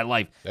mattress in my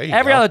life.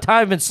 Every other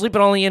time I've been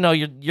sleeping on,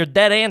 your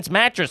dead aunt's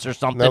mattress or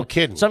something. No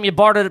kidding. Something you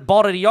bought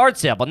at a yard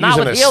sale, but not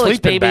Using with a Helix,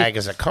 sleeping baby. bag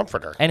as a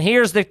comforter. And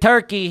here's the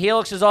turkey.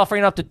 Helix is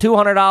offering up to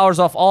 $200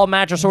 off all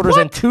mattress orders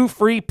and 2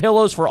 free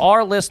pillows for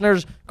our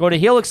listeners. Go to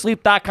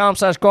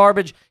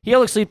helixsleep.com/garbage.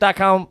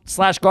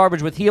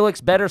 Helixsleep.com/garbage. With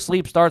Helix, better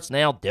sleep starts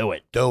now. Do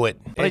it. Do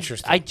it. But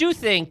Interesting. I do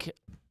think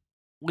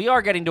we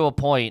are getting to a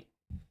point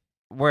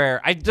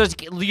where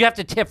you have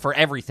to tip for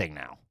everything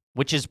now,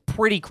 which is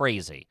pretty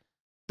crazy.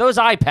 Those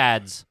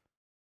iPads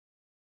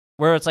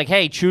where it's like,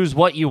 hey, choose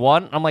what you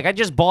want. I'm like, I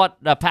just bought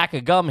a pack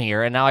of gum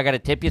here, and now I got to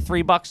tip you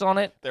 $3 on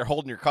it. They're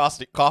holding your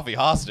coffee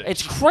hostage.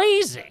 It's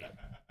crazy.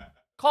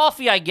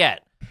 Coffee I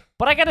get.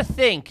 But I got to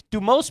think,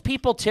 do most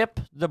people tip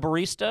the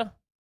barista?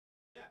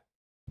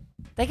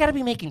 They got to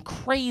be making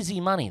crazy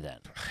money then.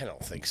 I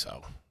don't think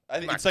so. I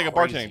think Not it's like a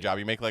crazy. bartending job.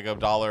 You make like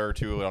 $1 or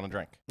 $2 on a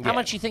drink. How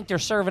much you think they're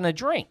serving a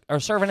drink or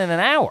serving in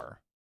an hour?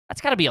 That's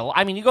got to be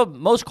I mean, you go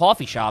most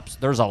coffee shops,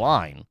 there's a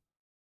line.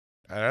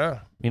 I don't know.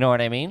 You know what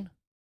I mean?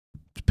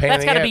 It's a pain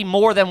That's in the got to ass. be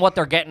more than what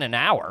they're getting an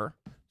hour.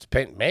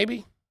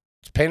 Maybe.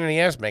 It's a pain in the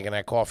ass making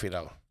that coffee,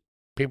 though.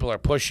 People are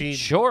pushy.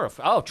 Sure.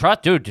 Oh,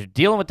 trust, dude.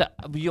 Dealing with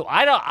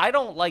I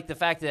don't like the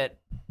fact that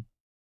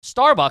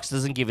Starbucks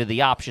doesn't give you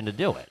the option to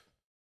do it.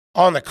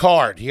 On the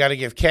card, you got to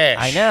give cash.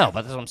 I know,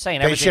 but that's what I'm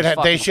saying. They should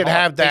have They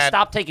that.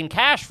 stopped taking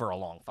cash for a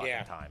long fucking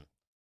Yeah. time.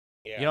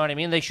 Yeah. You know what I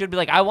mean? They should be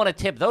like, I want to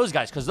tip those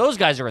guys because those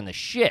guys are in the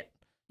shit.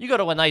 You go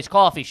to a nice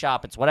coffee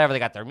shop, it's whatever. They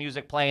got their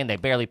music playing. They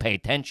barely pay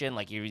attention.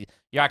 Like you're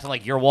acting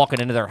like you're walking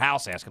into their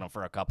house asking them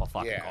for a cup of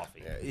fucking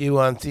coffee. Yeah. You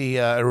want the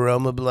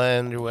aroma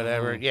blend or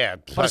whatever? Yeah.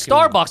 But a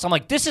Starbucks, I'm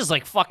like, this is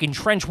like fucking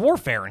trench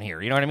warfare in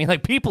here. You know what I mean?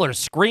 Like people are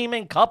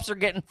screaming, cups are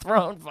getting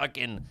thrown.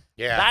 Fucking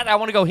I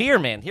want to go here,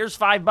 man. Here's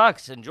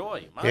 $5.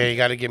 Enjoy. Yeah, you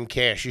got to give them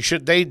cash. You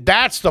should.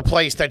 That's the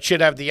place that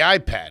should have the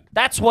iPad.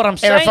 That's what I'm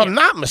saying. And if I'm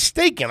not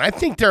mistaken, I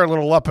think they're a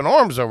little up in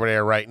arms over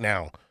there right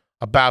now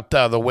about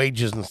the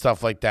wages and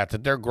stuff like that,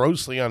 that they're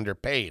grossly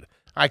underpaid.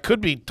 I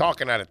could be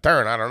talking out of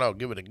turn. I don't know.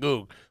 Give it a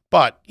Google.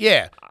 But,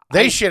 yeah,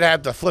 they should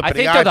have the flip of the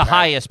iPad. I think they're the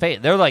highest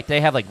paid.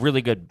 They have, like,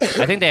 really good –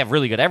 I think they have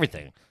really good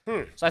everything.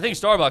 So I think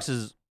Starbucks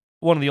is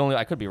one of the only –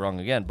 I could be wrong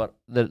again, but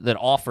that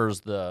offers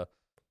the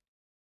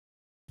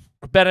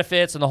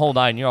benefits and the whole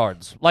 9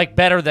 yards. Like,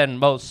 better than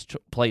most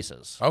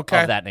places of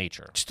that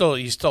nature.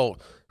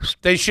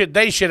 They should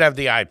have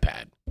the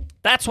iPad.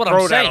 That's what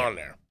I'm saying. Throw that on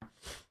there.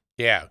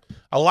 Yeah.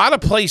 A lot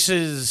of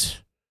places,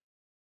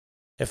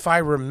 if I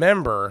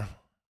remember,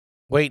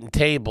 waiting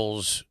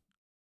tables,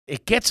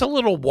 it gets a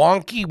little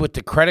wonky with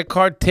the credit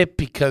card tip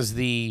because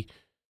the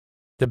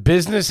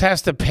business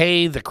has to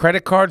pay the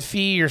credit card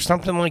fee or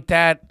something like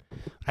that.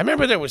 I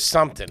remember there was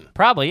something.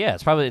 Probably, yeah.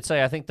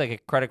 I think like a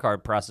credit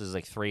card process is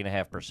like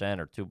 3.5%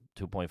 or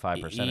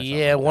 2.5%.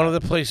 Yeah, one of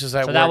the places I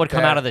worked So that would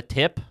come out of the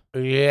tip?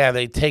 Yeah,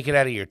 they take it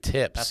out of your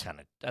tips.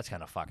 That's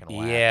kind of fucking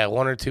whack. Yeah,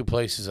 one or two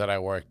places that I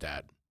worked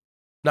at.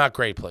 Not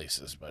great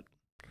places, but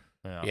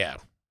yeah.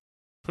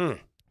 Tip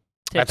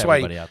That's why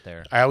everybody out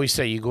there. I always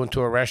say you go into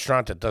a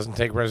restaurant that doesn't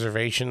take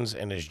reservations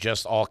and is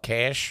just all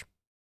cash,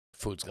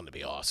 food's going to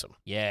be awesome.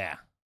 Yeah.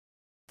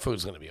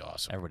 Food's going to be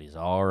awesome. Everybody's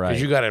all right.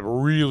 Because you got to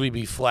really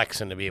be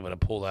flexing to be able to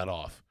pull that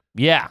off.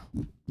 Yeah.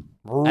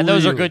 Really. And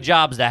those are good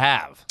jobs to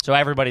have. So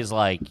everybody's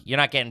like, you're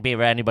not getting beat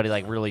by anybody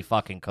like really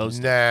fucking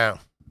coasting. No.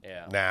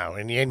 Yeah. No.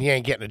 And you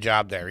ain't getting a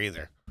job there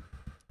either.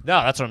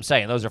 No, that's what I'm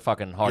saying. Those are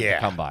fucking hard to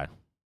come by.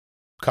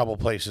 Couple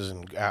places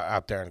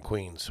out there in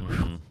Queens.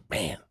 Mm-hmm.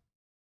 Man,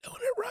 doing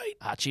it right.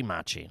 Hachi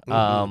machi.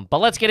 But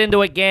let's get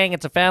into it, gang.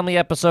 It's a family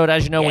episode.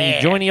 As you know, when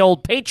you join the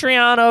old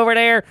Patreon over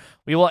there,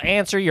 we will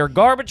answer your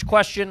garbage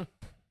question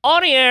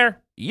on the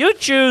air. You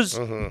choose.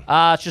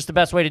 It's just the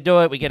best way to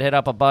do it. We get hit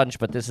up a bunch,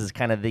 but this is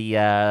kind of the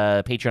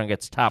Patreon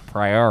gets top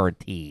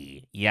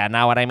priority. Yeah,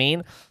 know what I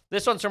mean?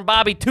 This one's from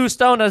Bobby Two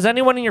Stone. Does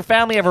anyone in your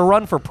family ever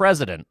run for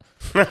president?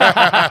 What?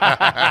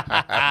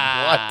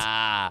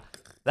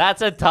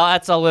 That's a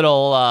tough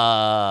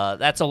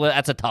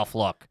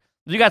look.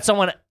 You got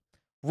someone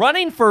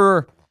running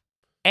for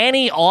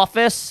any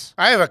office.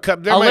 I have a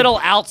couple. Little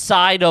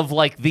outside of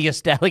like the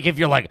established. Like if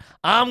you're like,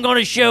 I'm going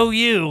to show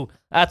you.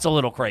 That's a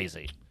little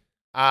crazy.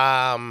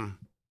 I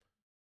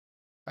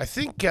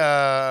think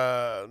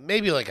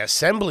maybe like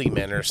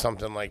assemblyman or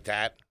something like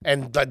that,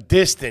 and a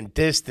distant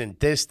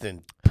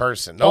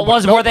person.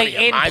 Were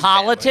they in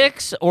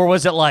politics, or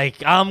was it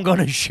like I'm going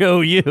to show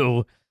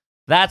you?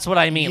 That's what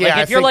I mean. Yeah,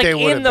 like if you're like if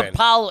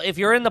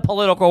you're in the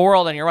political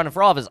world and you're running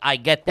for office, I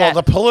get that.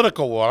 Well, the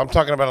political world, I'm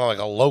talking about on like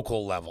a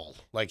local level,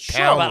 like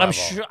town but level.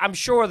 I'm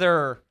sure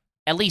they're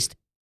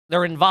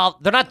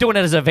involved. They're not doing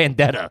it as a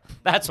vendetta.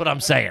 That's what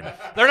I'm saying.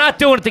 They're not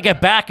doing it to get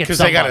back at somebody. Because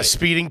they got a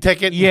speeding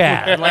ticket?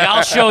 Yeah. Like,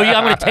 I'll show you.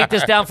 I'm going to take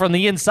this down from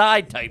the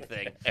inside type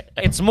thing.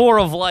 It's more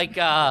of like,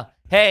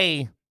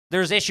 hey,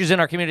 there's issues in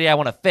our community I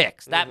want to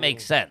fix. That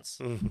makes sense.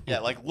 Yeah,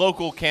 like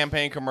local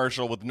campaign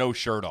commercial with no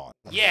shirt on.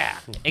 Yeah.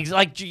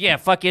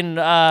 Fucking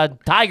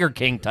Tiger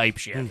King type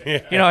shit.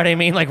 You know what I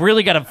mean? Like,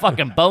 really got a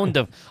fucking bone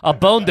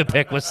to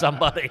pick with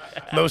somebody.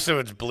 Most of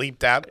it's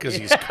bleeped out because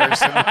he's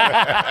cursing.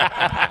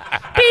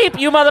 Beep,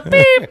 you mother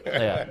beep.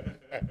 Yeah.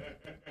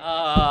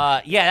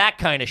 That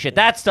kind of shit.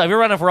 That stuff. If you're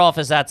running for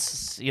office,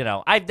 that's,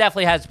 I've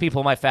definitely had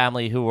people in my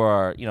family who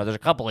are, there's a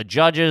couple of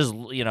judges,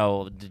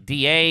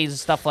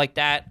 DAs, stuff like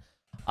that.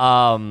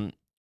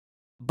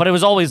 But it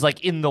was always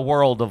like in the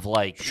world of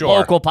like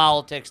local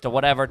politics to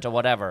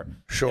whatever.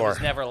 Sure. It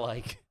was never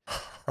like,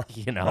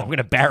 I'm going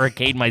to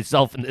barricade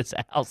myself in this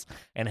house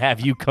and have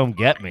you come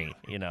get me,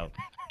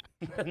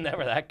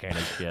 Never that kind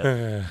of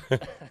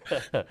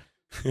shit.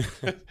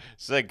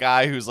 It's a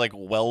guy who's like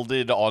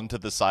welded onto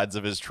the sides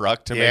of his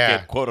truck to make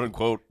it quote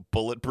unquote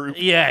bulletproof.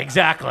 Yeah,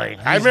 exactly.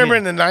 I remember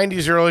in the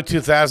 90s, early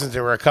 2000s,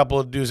 there were a couple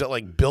of dudes that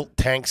like built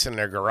tanks in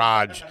their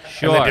garage.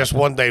 Sure. And then just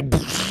one day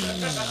drove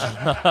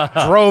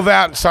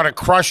out and started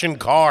crushing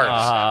cars.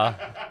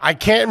 I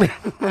can't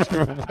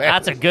remember.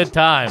 That's a good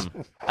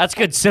time. That's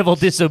good civil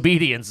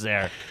disobedience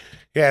there.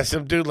 Yeah,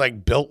 some dude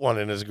like built one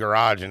in his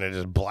garage and it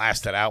just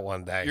blasted out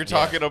one day. You're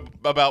talking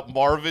about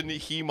Marvin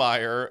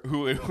Heemeyer,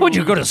 who would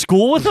you go to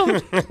school with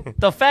him?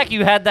 The fact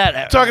you had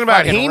that. Talking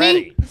about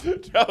Heaney?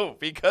 No,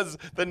 because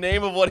the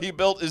name of what he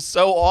built is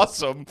so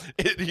awesome.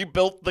 He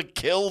built the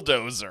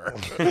Killdozer.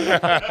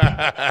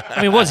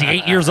 I mean, was he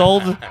 8 years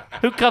old?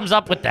 Who comes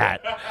up with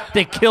that?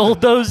 The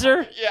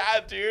Killdozer? Yeah,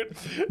 dude.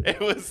 It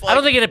was. Like, I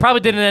don't think it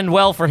probably didn't end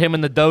well for him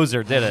in the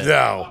dozer, did it?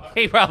 No.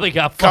 He probably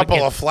got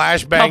couple of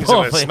flashbangs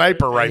and a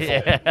sniper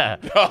rifle. Yeah.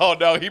 Oh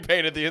no, he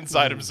painted the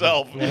inside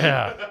himself.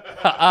 Yeah.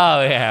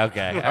 Oh yeah.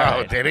 Okay.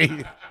 Oh, did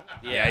he?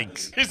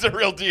 Yikes. He's a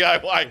real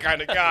DIY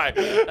kind of guy.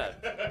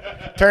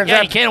 Turns Yeah,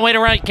 out you can't wait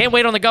around. Can't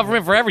wait on the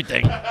government for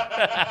everything. He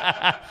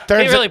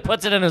turns, really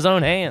puts it in his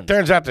own hands.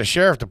 turns out the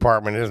sheriff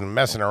department isn't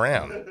messing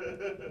around.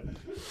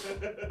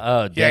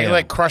 Oh, Yeah, damn. he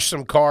like crushed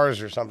some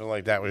cars or something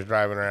like that. Was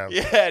driving around.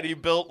 Yeah, and he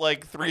built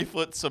like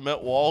 3-foot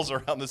cement walls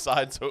around the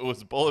side so it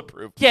was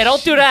bulletproof. Yeah,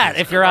 don't do that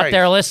if you're out Christ.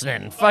 there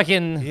listening.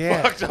 Fucking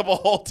Yeah. Fucked up a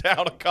whole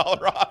town of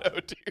Colorado,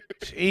 dude.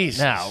 Jeez.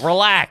 now,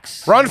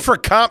 relax. Run for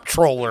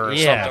comptroller or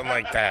Yeah. something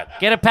like that.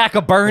 Get a pack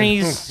of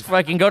Bernies.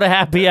 Fucking go to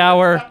happy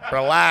hour.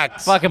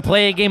 Relax. Fucking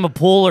play a game of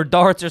pool or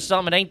darts or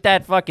something. It ain't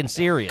that fucking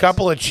serious.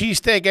 Couple of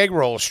cheesesteak egg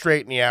rolls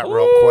straighten you out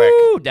real quick.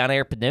 Ooh, down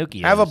there,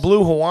 Pinocchio. Have a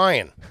blue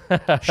Hawaiian.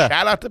 Shout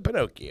out to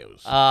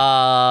Pinocchios.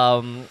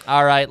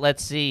 All right,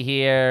 let's see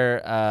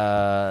here.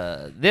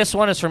 This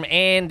one is from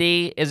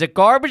Andy. Is it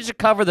garbage to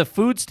cover the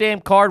food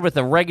stamp card with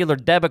a regular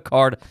debit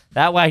card?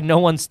 That way no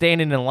one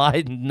standing in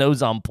line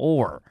knows I'm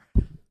poor.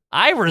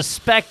 I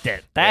respect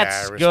it.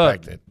 That's I good.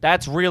 respect it.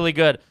 That's really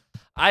good.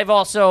 I've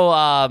also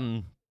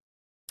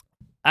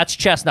that's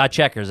chestnut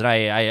checkers, and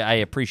I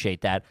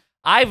appreciate that.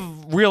 I've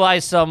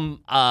realized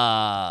some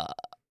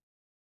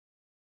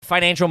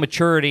financial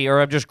maturity,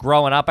 or I'm just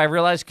growing up. I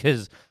realized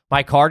because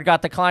my card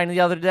got declined the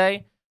other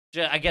day.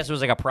 I guess it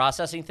was like a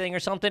processing thing or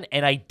something,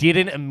 and I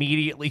didn't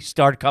immediately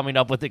start coming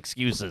up with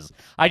excuses.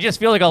 I just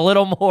feel like a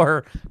little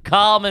more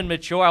calm and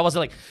mature. I wasn't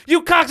like,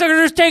 you cocksucker,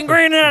 there's 10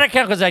 grand in that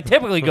account, because I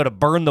typically go to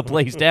burn the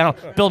place down,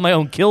 build my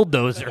own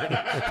killdozer,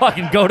 and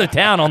fucking go to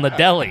town on the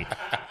deli.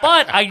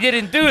 But I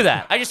didn't do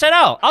that. I just said,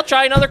 oh, I'll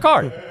try another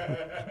card.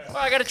 Well,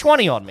 I got a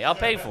 20 on me. I'll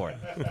pay for it.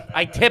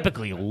 I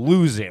typically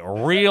lose it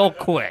real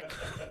quick.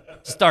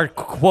 Start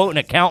quoting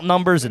account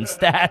numbers and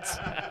stats.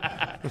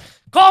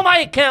 Call my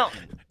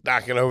accountant.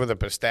 Knocking over the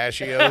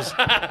pistachios.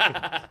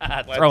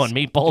 Throwing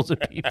meatballs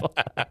at people.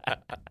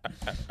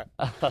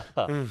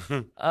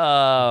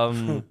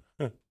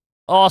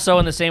 Also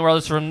in the same world,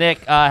 this is from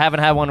Nick.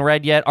 Haven't had one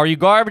read yet. Are you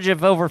garbage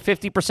if over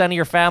 50% of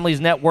your family's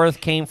net worth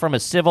came from a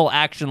civil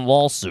action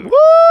lawsuit?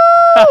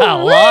 A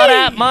lot of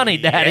that money,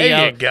 Daddy.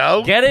 There you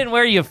go. Get in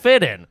where you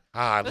fit in.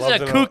 I'd This love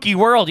is a to know. kooky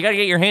world. You got to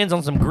get your hands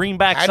on some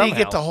greenback How do somehow.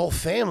 you get the whole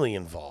family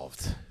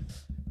involved?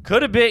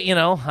 Could have been,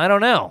 I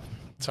don't know.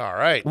 It's all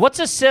right. What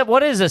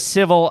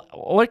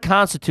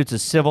constitutes a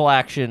civil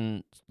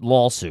action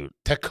lawsuit?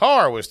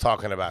 Takar was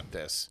talking about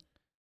this.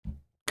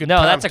 Good No,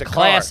 time, that's a Takar.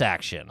 class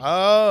action.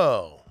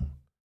 Oh.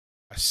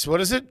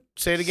 What is it?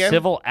 Say it again.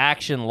 Civil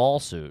action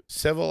lawsuit.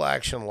 Civil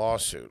action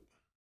lawsuit.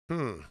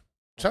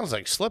 Sounds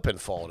like slip and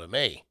fall to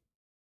me.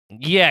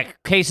 Yeah,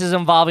 cases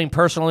involving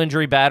personal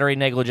injury, battery,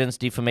 negligence,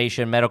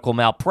 defamation, medical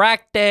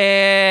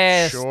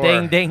malpractice. Sure.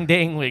 Ding, ding,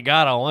 ding. We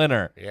got a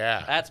winner.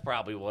 Yeah. That's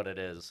probably what it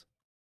is.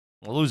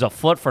 We'll lose a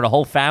foot for the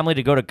whole family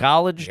to go to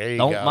college. There you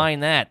Don't go.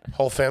 mind that.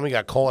 Whole family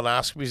got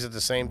colonoscopies at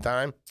the same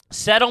time.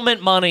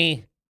 Settlement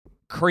money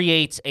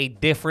creates a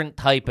different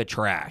type of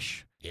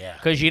trash. Yeah.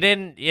 Because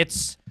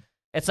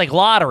it's like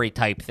lottery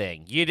type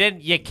thing.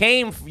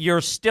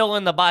 You're still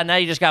in the bottom. Now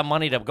you just got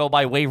money to go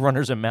buy Wave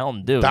Runners and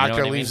Mountain Dew. Doctor you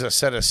know what I leaves mean? a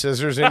set of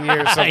scissors in you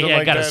or something yeah,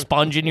 like got that. a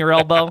sponge in your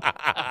elbow.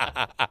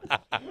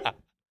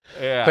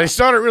 Yeah. They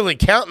started really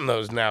counting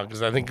those now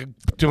because I think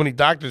too many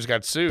doctors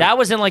got sued. That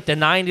was in like the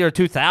 90 or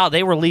 2000.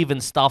 They were leaving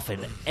stuff in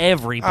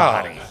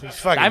everybody. he's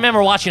fucking, I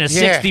remember watching a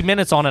Yeah. 60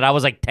 Minutes on it. I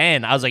was like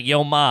 10. I was like,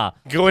 yo, ma,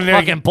 Go in there.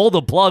 fucking pull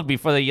the plug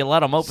before you let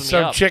them open me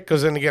Some up. chick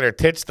goes in to get her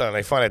tits done.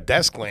 They find a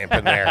desk lamp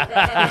in there.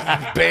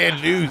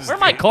 Bad news. Where are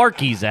my car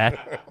keys at?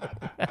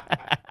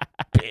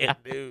 Bad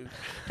news.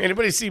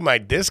 Anybody see my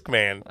disc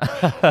man?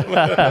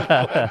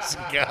 Let's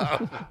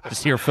go.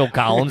 Just hear Phil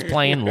Collins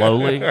playing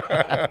lowly.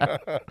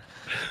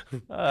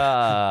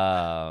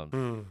 All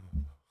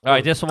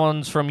right, this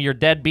one's from your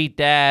deadbeat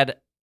dad.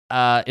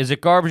 Is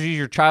it garbage to use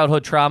your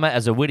childhood trauma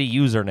as a witty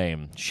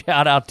username?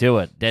 Shout out to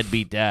it,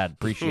 deadbeat dad.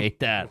 Appreciate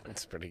that.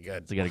 That's pretty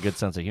good. They got a good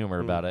sense of humor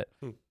about it.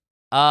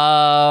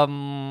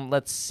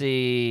 Let's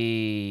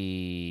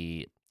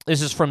see.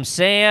 This is from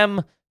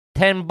Sam.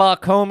 $10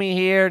 homie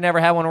here. Never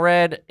had one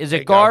read. Is There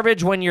it you go.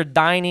 garbage when you're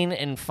dining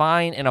in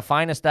a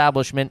fine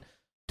establishment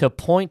to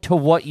point to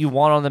what you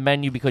want on the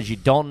menu because you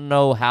don't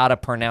know how to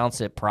pronounce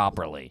it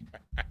properly?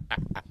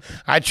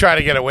 I try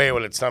to get away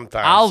with it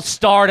sometimes. I'll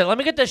start it. Let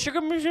me get the sugar.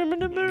 And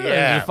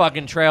Yeah. you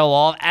fucking trail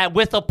off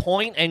with a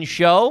point and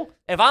show.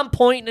 If I'm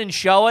pointing and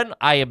showing,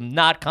 I am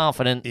not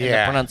confident in the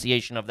Yeah.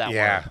 pronunciation of that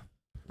yeah. word.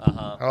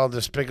 Uh-huh. All the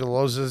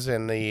spigoloses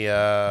and the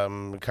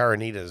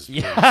caranitas.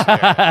 please. Yeah,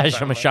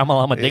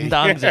 shamalama ding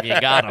dongs if you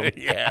got them.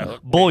 Yeah.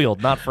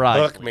 Boiled, not fried.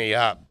 Hook me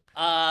up.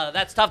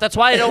 That's tough. That's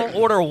why I don't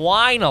order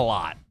wine a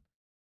lot.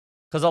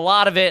 Because a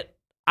lot of it,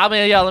 I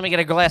mean, yeah, let me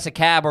get a glass of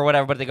cab or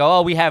whatever, but they go,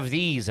 oh, we have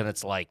these. And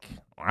it's like,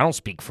 I don't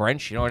speak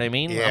French, you know what I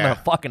mean? I'm Yeah. a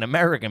fucking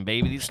American,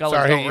 baby. These colors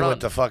Start don't hitting you run. with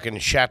the fucking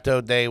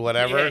Chateau Day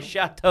whatever. Yeah,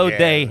 Chateau Yeah.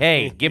 Day.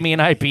 Hey, give me an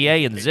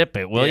IPA and zip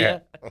it, will Yeah.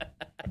 you?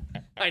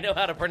 I know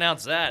how to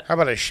pronounce that. How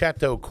about a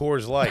Chateau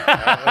Coors Light?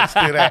 Let's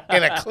do that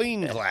in a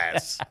clean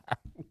glass.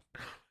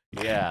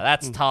 Yeah,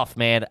 that's tough,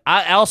 man.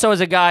 I also,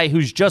 as a guy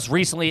who's just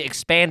recently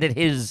expanded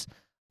his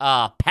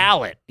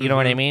palate. You know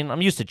what I mean?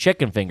 I'm used to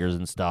chicken fingers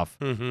and stuff.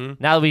 Mm-hmm.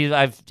 Now that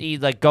I've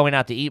like going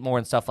out to eat more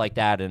and stuff like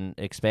that and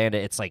expand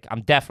it, it's like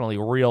I'm definitely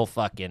real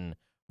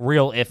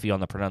iffy on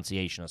the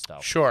pronunciation of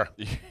stuff. Sure.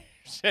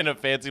 In a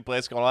fancy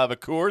place going, I'll have a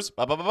Coors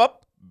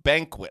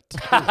banquet.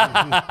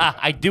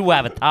 I do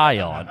have a tie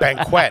on.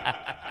 Banquet.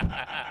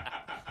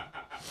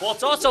 Well,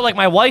 it's also like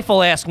my wife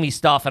will ask me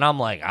stuff, and I'm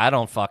like, I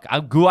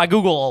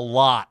Google a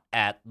lot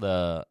at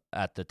the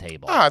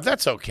table. Ah,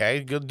 that's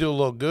okay. Go do a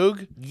little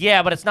goog.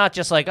 Yeah, but it's not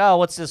just like, oh,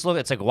 what's this look?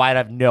 It's like, why? I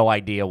have no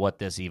idea what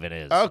this even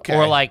is. Okay.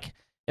 Or like,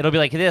 it'll be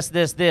like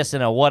this,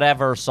 and a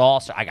whatever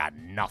sauce. I got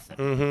nothing.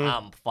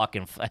 I'm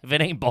fucking. If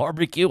it ain't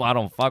barbecue, I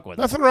don't fuck with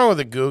it. Nothing wrong with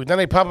the goog. Then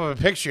they pop up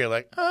a picture. You're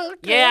like, okay.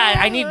 Yeah,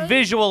 I need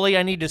visually.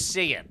 I need to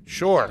see it.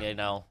 Sure. You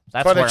know,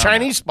 that's But where the I'm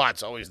Chinese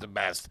spot's always the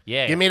best.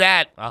 Yeah. Give me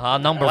that.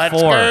 at. Number Let's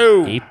 4.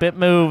 go. Keep it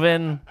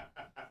moving.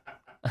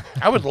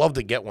 I would love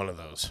to get one of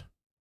those.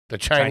 The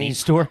Chinese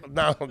store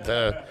No,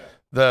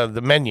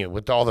 the menu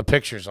with all the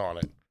pictures on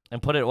it.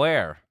 and put it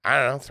where? I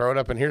don't know. Throw it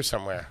up in here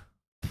somewhere.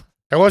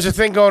 There was a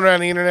thing going around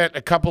the internet.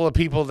 A couple of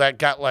people that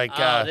got like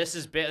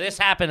This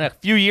happened a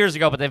few years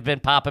ago, but they've been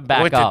popping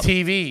back with up.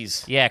 the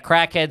TVs. Yeah,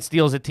 crackhead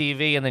steals a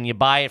TV and then you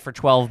buy it for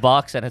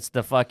 $12 and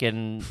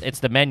it's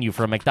the menu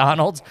from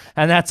McDonald's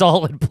and that's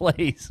all it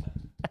plays.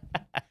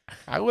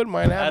 I wouldn't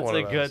mind having That's one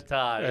a of those. good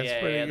time.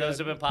 That's pretty Yeah. Those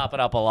good. have been popping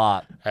up a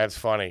lot. That's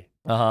funny.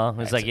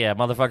 It's like, yeah,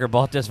 motherfucker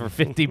bought this for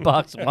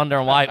 $50,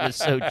 wondering why it was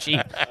so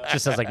cheap.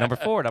 Just says like number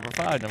 4, number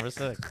 5, number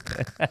 6.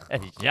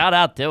 Shout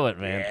out to it,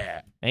 man.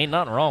 Yeah. Ain't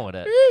nothing wrong with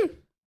it.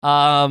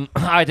 All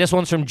right, this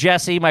one's from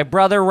Jesse. My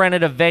brother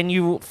rented a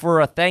venue for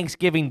a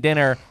Thanksgiving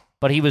dinner,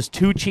 but he was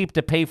too cheap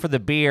to pay for the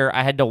beer.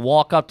 I had to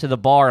walk up to the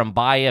bar and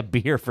buy a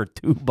beer for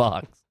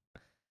 $2.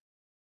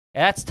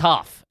 That's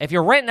tough. If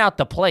you're renting out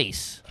the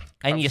place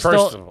and you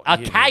First still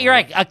of all, you're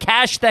right, a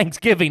cash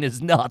Thanksgiving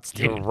is nuts,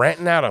 dude. You're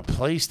renting out a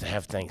place to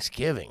have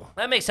Thanksgiving.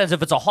 That makes sense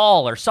if it's a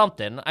hall or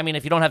something. I mean,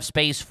 if you don't have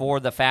space for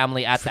the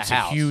family at the It's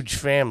house. a huge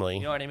family.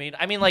 You know what I mean?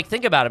 I mean, like,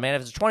 think about it, man.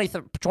 If it's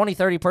a 20,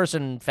 30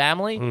 person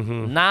family,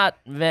 not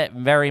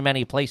very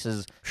many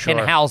places Sure.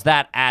 can house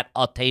that at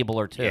a table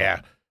or two. Yeah.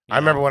 I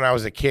remember when I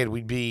was a kid,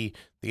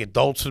 the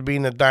adults would be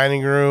in the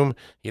dining room.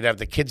 You'd have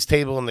the kids'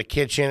 table in the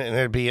kitchen, and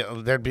there'd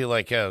be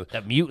like a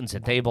The mutants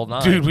at table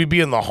 9. dude. We'd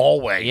be in the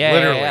hallway, yeah,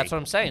 literally. yeah, that's what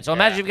I'm saying. So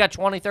imagine if you've got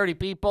 20, 30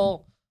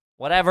 people,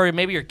 whatever.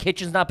 Maybe your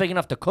kitchen's not big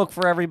enough to cook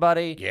for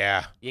everybody.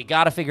 Yeah. You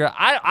got to figure out.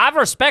 I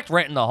respect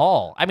renting the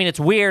hall. I mean, it's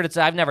weird.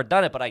 I've never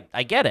done it, but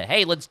I get it.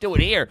 Hey, let's do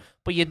it here.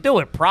 But you do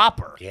it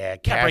proper. Yeah,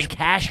 Gotta bring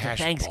cash to bar.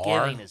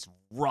 Thanksgiving is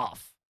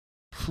rough.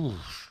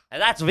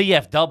 And that's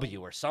VFW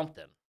or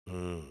something.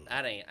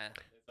 That ain't.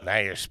 Now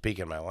you're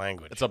speaking my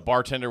language. It's a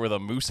bartender with a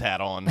moose hat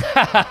on.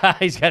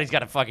 he's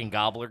got a fucking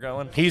gobbler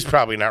going. He's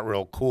probably not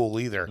real cool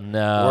either.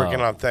 No.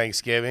 Working on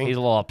Thanksgiving. He's a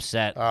little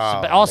upset. Oh,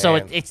 But also,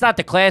 man. it's not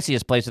the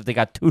classiest place if they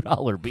got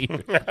 $2 beer.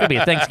 Could be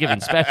a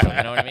Thanksgiving special.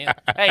 You know what I mean?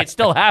 Hey, it's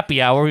still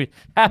happy hour.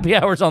 Happy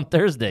hours on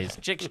Thursdays.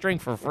 Chicks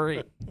drink for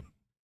free.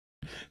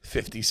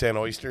 50-cent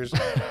oysters.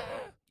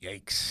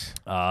 Yikes.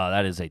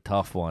 That is a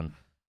tough one.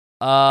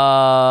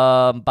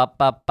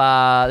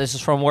 This is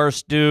from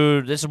Worst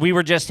Dude. We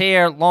were just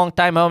here. Long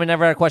time homie,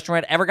 never had a question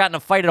read. Ever gotten in a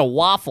fight at a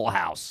Waffle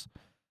House?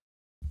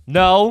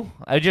 No.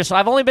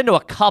 I've only been to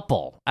a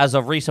couple as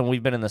of recent.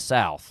 We've been in the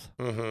South.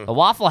 The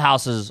Waffle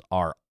Houses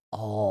are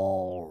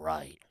all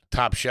right.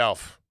 Top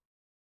shelf.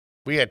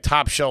 We had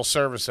top shelf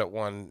service at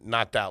one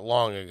not that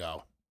long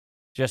ago.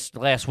 Just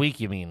last week,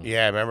 you mean?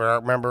 Yeah,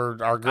 remember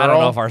our girl? I don't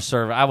know if our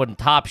server. I wouldn't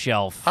top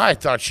shelf. I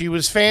thought she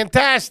was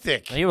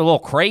fantastic. You were a little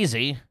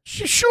crazy.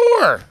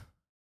 Sure. A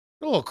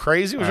little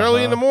crazy. It was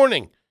early in the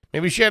morning.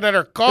 Maybe she hadn't had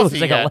her It coffee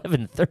was like yet.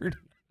 11:30.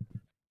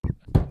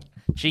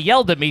 She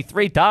yelled at me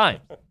 3 times.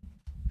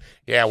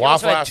 Yeah, She Waffle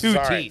also had House 2 is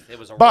all right. teeth. It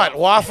was a But rough-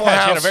 Waffle She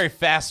had a House, very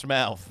fast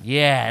mouth.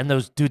 Yeah, and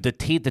those the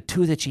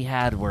 2 that she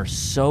had were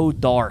so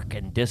dark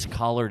and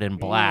discolored and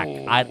black.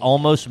 It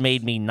almost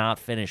made me not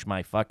finish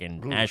my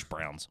fucking hash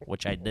browns,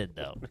 which I did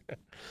though.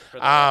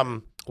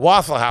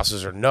 Waffle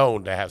Houses are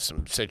known to have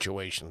some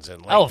situations in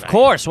late Oh, of night.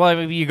 course. Well, I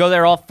mean, you go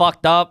there all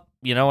fucked up.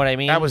 You know what I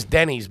mean? That was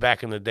Denny's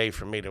back in the day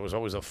for me. There was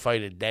always a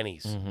fight at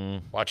Denny's.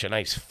 Mm-hmm. Watch a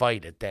nice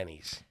fight at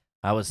Denny's.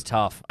 That was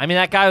tough. I mean,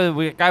 that guy,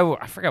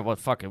 I forgot what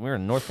fucking, we were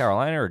in North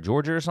Carolina or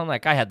Georgia or something.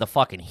 That guy had the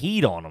fucking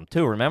heat on him,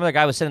 too. Remember? The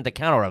guy was sitting at the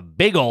counter with a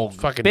big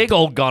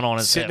old gun on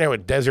his Sitting hip. there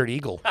with Desert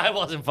Eagle. I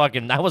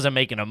wasn't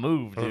making a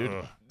move,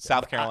 dude.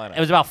 South Carolina.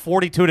 It was about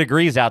 42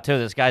 degrees out, too.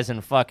 This guy's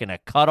in fucking a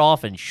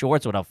cutoff and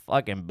shorts with a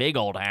fucking big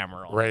old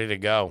hammer on. Ready to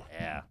go.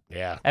 Yeah.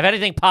 Yeah. If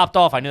anything popped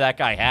off, I knew that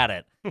guy had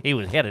it. He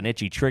had an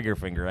itchy trigger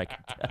finger, I could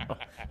tell.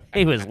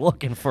 He was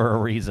looking for a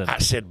reason. I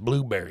said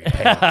blueberry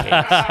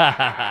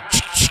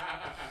pancakes.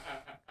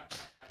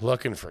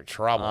 Looking for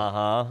trouble.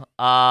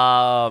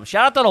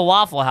 Shout out to the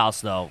Waffle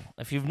House, though.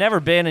 If you've never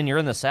been and you're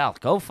in the South,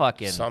 go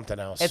fucking Something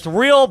else. It's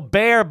real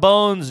bare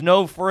bones,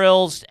 no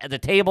frills. The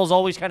table's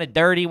always kind of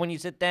dirty when you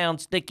sit down.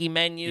 Sticky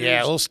menus.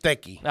 Yeah, a little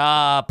sticky.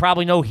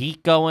 Probably no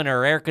heat going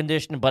or air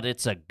conditioning, but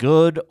it's a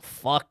good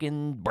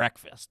fucking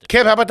breakfast.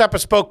 Kim, how about that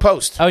bespoke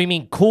post? Oh, you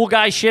mean cool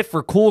guy shit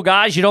for cool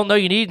guys you don't know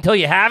you need until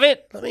you have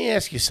it? Let me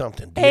ask you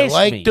something. Do you Ask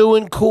like me.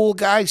 doing cool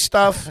guy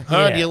stuff? Huh?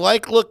 Yeah. Do you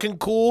like looking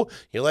cool?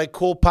 You like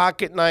cool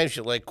pocket knives?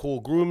 You like cool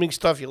grooming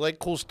stuff? You like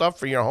cool stuff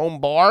for your home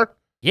bar?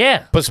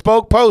 Yeah.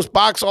 Bespoke Post,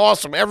 box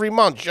awesome. Every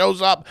month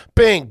shows up.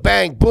 Bing,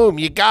 bang, boom.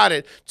 You got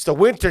it. It's the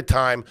winter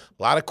time.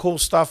 A lot of cool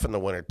stuff in the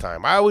winter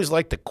time. I always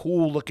like the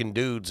cool looking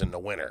dudes in the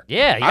winter.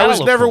 Yeah, you I gotta was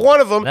look never cool. one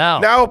of them. No.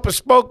 Now at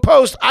Bespoke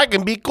Post, I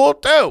can be cool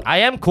too. I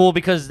am cool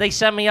because they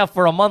sent me up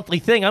for a monthly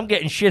thing. I'm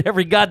getting shit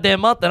every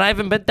goddamn month, and I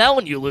haven't been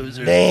telling you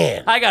losers.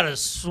 Man. I got a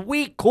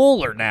sweet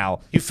cooler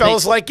now. You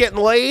fellas like getting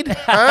laid?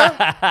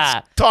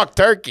 Huh? Talk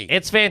turkey.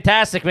 It's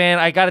fantastic, man.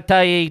 I got to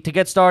tell you, to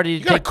get started,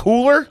 You got a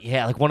cooler?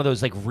 yeah, like one of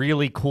those like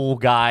really cool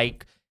guy.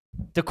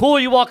 The cooler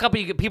you walk up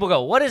and people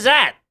go, "What is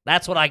that?"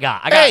 That's what I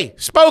got. Hey,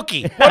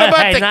 Smokey, what about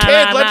Hey, the nah,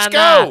 kid? nah, Let's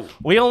nah, go. nah.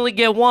 We only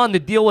get one. The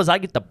deal was I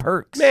get the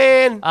perks.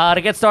 Man.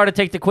 To get started,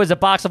 take the quiz at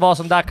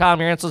boxofawesome.com.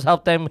 Your answers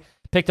help them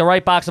pick the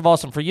right box of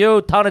awesome for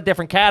you. Ton of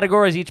different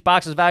categories. Each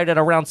box is valued at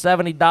around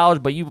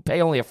 $70, but you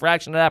pay only a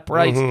fraction of that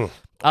price.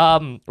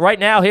 Right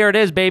now, here it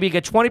is, baby.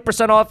 Get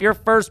 20% off your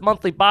first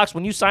monthly box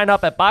when you sign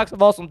up at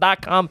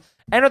boxofawesome.com.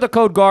 Enter the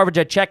code GARBAGE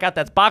at checkout.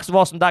 That's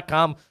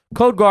boxofawesome.com.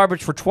 Code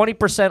GARBAGE for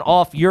 20%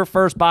 off your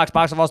first box.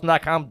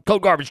 Boxofawesome.com.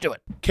 Code GARBAGE. Do it.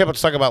 Kip, let's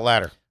talk about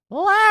ladder.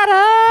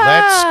 Ladder.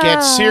 Let's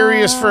get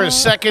serious for a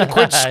second.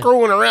 Quit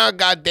screwing around,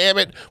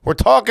 goddammit. We're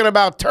talking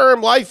about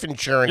term life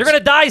insurance. You're going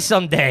to die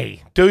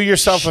someday. Do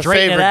yourself a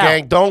Straighten it favor, out.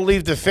 gang. Don't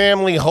leave the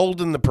family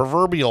holding the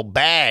proverbial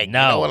bag.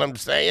 No. You know what I'm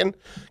saying?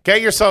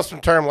 Get yourself some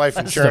term life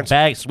That's insurance. a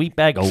bag, sweet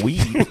bag of weed.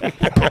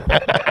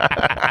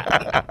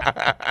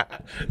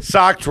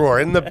 Sock drawer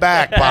in the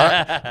back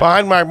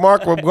behind my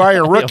Mark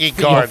McGuire rookie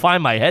You'll card.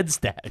 find my head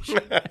stash.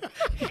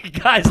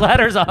 Guys,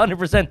 ladder's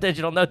 100%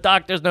 digital. No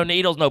doctors, no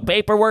needles, no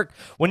paperwork.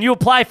 When you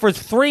apply for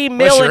 $3 Unless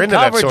million you're into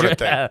that coverage, sort of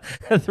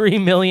thing.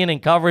 $3 million in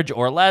coverage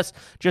or less,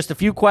 just a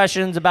few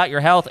questions about your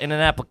health in an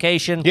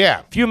application.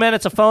 Yeah. Few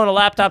minutes, a phone, a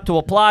laptop to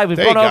apply. We've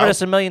There gone you over go.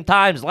 this a million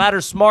times.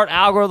 Ladder's smart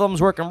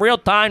algorithms work in real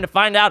time to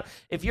find out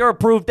if you're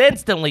approved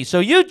instantly. So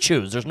you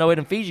choose. There's no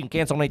hidden fees. You can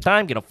cancel any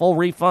time, get a full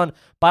refund.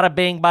 Bada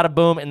bing, bada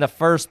boom in the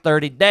first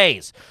 30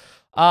 days.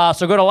 So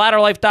go to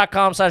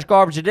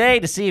ladderlife.com/garbage today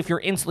to see if you're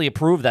instantly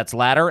approved. That's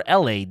ladder,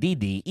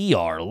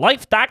 LADDER,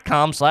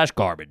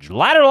 life.com/garbage.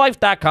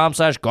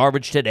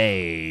 Ladderlife.com/garbage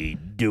today.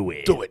 Do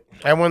it. Do it.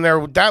 And when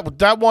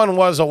that one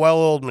was a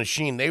well-oiled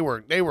machine, they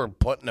were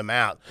putting them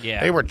out.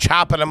 Yeah. They were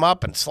chopping them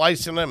up and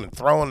slicing them and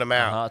throwing them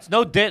out. It's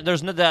no.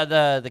 There's no.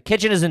 The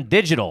kitchen isn't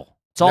digital.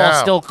 It's all No.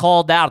 still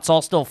called out. It's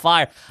all still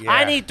fire. Yeah.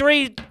 I need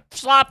 3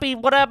 sloppy.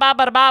 Whatever. And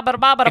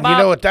you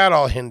know what that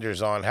all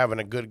hinders on? Having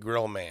a good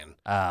grill man.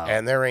 Oh.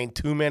 And there ain't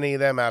too many of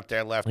them out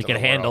there left. We in can the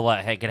handle world.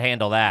 that. Hey, can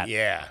handle that.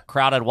 Yeah.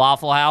 Crowded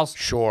Waffle House.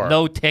 Sure.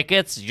 No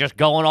tickets. Just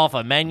going off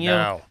a menu.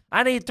 No.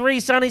 I need 3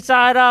 sunny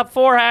side up,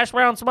 4 hash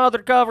browns,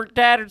 smothered, covered,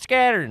 tattered,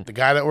 scattered. The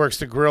guy that works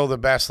the grill the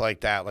best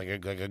like that, like a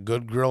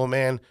good grill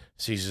man,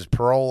 sees his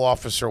parole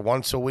officer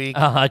once a week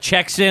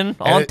Checks in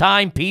on it-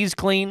 time, peas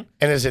clean.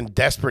 and is in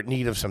desperate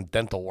need of some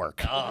dental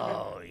work.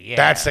 Oh yeah.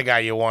 That's the guy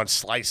you want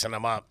slicing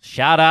them up.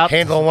 Shout out.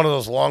 Handling one of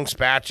those long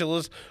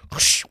spatulas,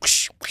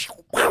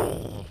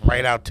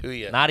 right out to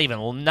you. Not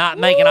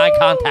making eye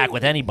contact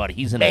with anybody.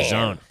 He's in his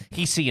zone.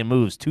 He's seeing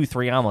moves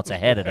 2-3 omelets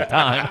ahead at a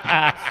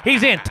time.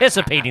 He's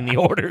anticipating the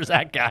orders.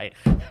 That guy.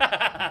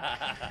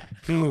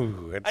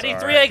 Ooh, it's I need all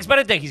 3 right. eggs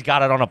Benedict. He's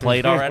got it on a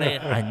plate already.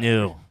 I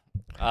knew.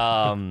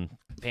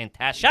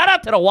 Fantastic. Shout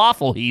out to the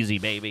Waffle Easy,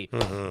 baby.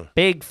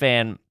 Big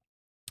fan.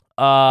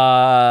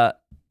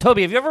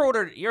 Toby, have you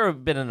ever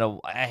been in a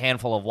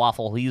handful of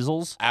Waffle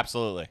Heasels?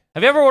 Absolutely.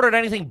 Have you ever ordered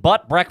anything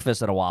but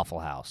breakfast at a Waffle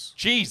House?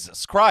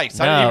 Jesus Christ.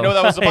 I didn't even know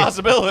that was a On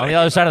possibility. the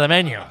other side of the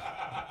menu.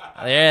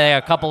 There, they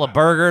got a couple of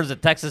burgers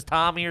at Texas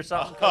Tommy or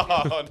something.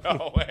 Oh,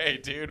 no way,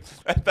 dude.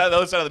 That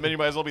other side of the menu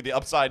might as well be the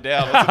upside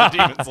down. That's where the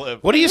demons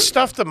live. What do you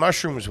stuff the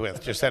mushrooms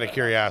with? Just out of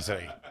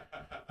curiosity.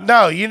 No,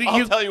 I'll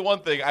you. tell you one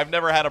thing. I've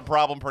never had a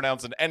problem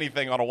pronouncing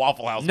anything on a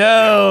Waffle House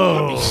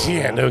No.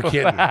 Yeah, no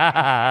kidding.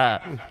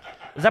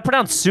 Is that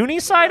pronounced Sunni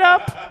side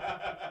up?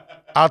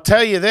 I'll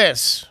tell you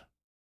this.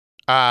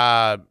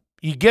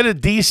 You get a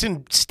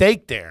decent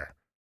steak there.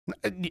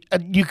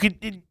 You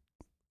could.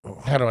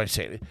 How do I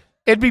say it?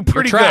 It'd be You're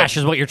pretty trash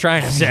good. is what you're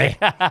trying to say.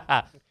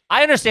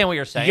 I understand what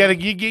you're saying.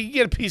 You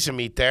get a piece of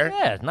meat there.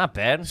 Yeah, it's not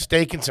bad.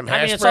 Steak and some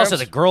hash I mean, it's browns.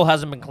 also the grill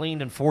hasn't been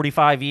cleaned in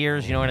 45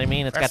 years. You know what I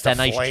mean? It's That's got that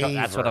the nice. That's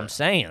what flavor. I'm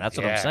saying. That's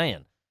what I'm Yeah.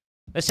 saying.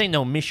 This ain't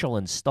no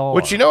Michelin star.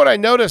 But you know what I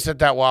noticed at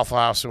that Waffle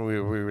House when we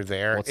were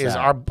there What's is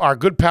that? our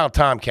good pal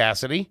Tom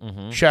Cassidy.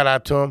 Shout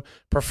out to him.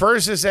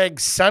 Prefers his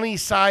eggs sunny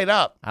side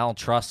up. I don't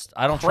trust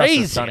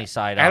Crazy. the sunny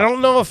side up. I don't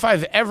know if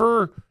I've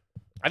ever.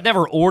 I've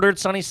never ordered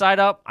sunny side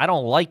up. I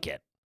don't like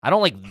it. I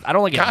don't like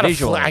it Gotta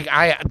visually.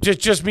 I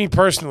just me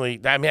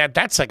personally. I mean,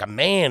 that's like a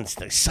man's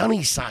thing.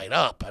 Sunny side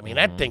up. I mean,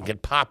 that thing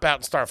could pop out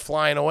and start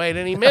flying away at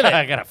any minute.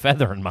 I got a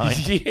feather in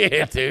mind.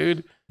 Yeah,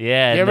 dude.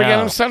 Yeah, You ever get no.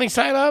 them sunny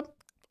side up?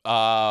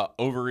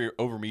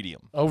 Over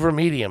medium. Over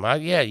medium.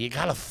 Yeah, you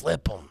gotta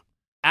flip them.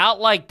 Out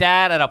like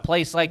that at a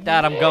place like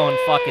that, I'm going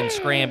fucking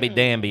scramby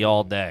damby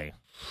all day.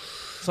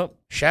 So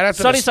Shout out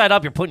to sunny the, side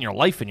up, you're putting your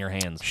life in your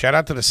hands. shout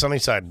out to the sunny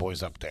side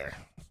boys up there.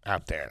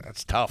 Out there,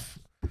 that's tough.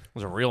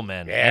 Those are real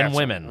men Yeah, and it's a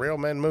women. real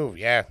men move.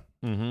 Yeah,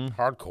 Mm-hmm.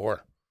 hardcore.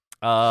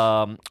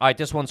 All right,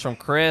 this one's from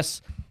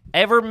Chris.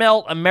 Ever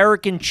melt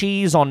American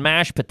cheese on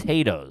mashed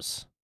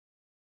potatoes?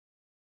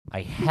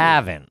 I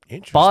haven't.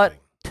 Interesting. But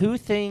two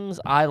things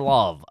I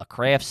love: a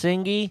Kraft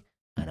Singy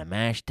and a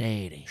mashed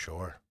tatty.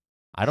 Sure.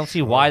 I don't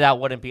see why that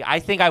wouldn't be. I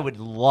think I would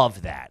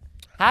love that.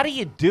 How do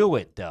you do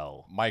it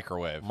though?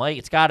 Microwave.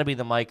 It's got to be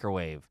the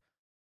microwave.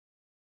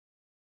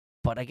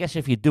 But I guess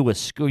if you do a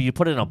scoop, you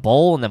put it in a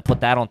bowl and then put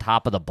that on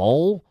top of the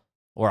bowl,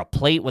 or a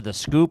plate with a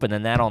scoop and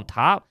then that on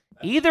top.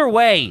 Either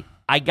way,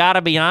 I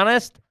gotta be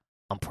honest,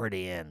 I'm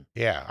pretty in.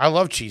 Yeah, I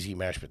love cheesy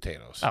mashed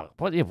potatoes. Oh,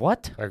 what?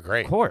 What? They're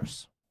great. Of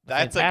course.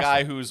 That's Fantastic. a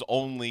guy who's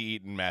only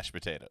eaten mashed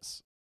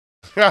potatoes.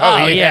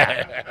 Oh,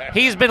 yeah.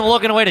 He's been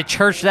looking away to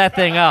church that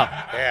thing up.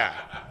 Yeah.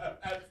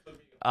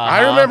 Uh-huh.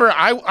 I remember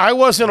I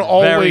wasn't Very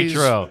always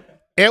true.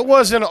 It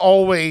wasn't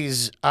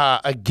always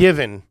a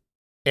given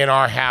in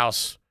our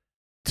house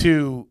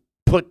to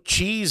put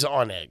cheese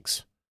on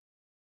eggs.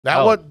 That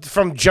Oh. was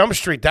from Jump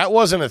Street. That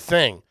wasn't a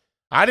thing.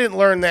 I didn't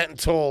learn that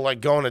until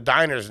like going to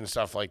diners and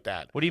stuff like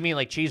that. What do you mean,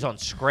 like cheese on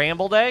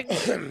scrambled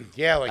eggs?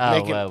 Yeah, like Oh,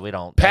 making well, we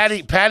don't.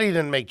 Patty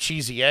didn't make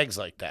cheesy eggs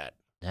like that.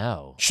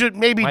 No. Should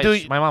maybe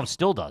My mom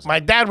still does. my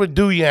dad would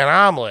do you an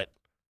omelet,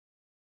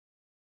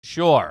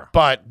 Sure.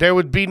 but there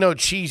would be no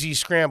cheesy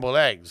scrambled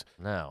eggs.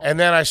 No. And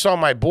then I saw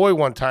my boy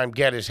one time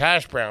get his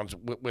hash browns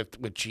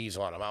with cheese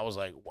on them. I was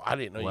like, I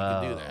didn't know you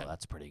could do that.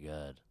 That's pretty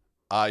good.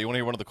 You want to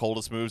hear one of the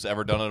coldest moves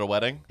ever done at a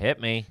wedding? Hit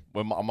me.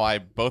 When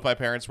both my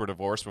parents were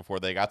divorced before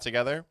they got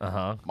together,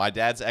 Uh-huh. my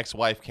dad's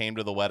ex-wife came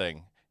to the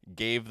wedding,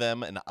 gave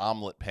them an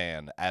omelet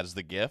pan as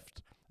the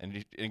gift,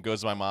 and it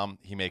goes to my mom.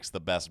 He makes the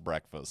best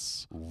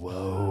breakfast.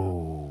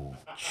 Whoa.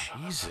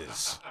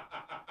 Jesus,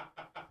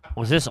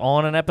 Was this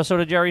on an episode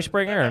of Jerry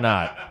Springer or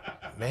not?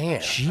 man.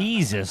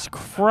 Jesus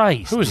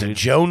Christ. Who is it?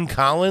 Joan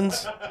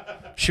Collins?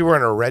 She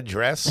wearing a red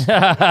dress?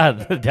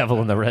 The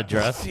devil in the red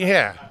dress.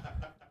 Yeah.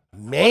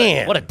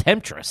 Man. What a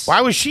temptress.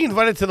 Why was she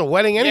invited to the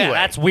wedding anyway? Yeah,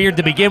 that's weird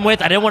to begin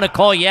with. I didn't want to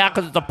call you out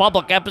because it's a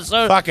public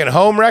episode. Fucking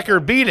home wrecker,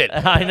 beat it.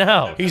 I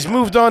know. He's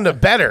moved on to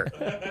better.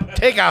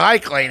 Take a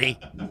hike, lady.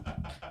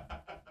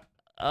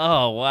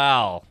 Oh,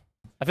 wow.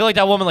 I feel like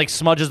that woman like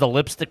smudges the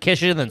lipstick,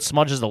 kisses you, and then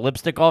smudges the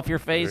lipstick off your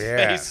face. They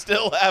Yeah.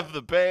 still have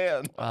the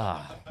pan.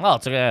 Well,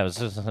 it's okay. It was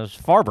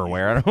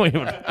Farberware. I don't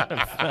even.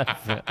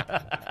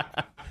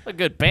 A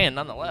good pan,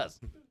 nonetheless.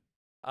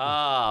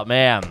 Oh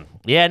man,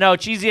 yeah. No,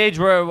 cheesy eggs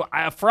were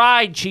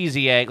fried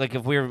cheesy egg. Like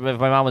if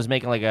my mom was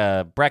making like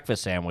a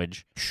breakfast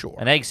sandwich, Sure.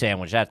 an egg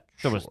sandwich, that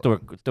there was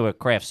through a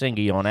Kraft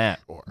Singy on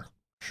that.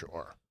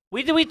 Sure.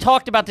 We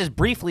talked about this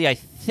briefly. I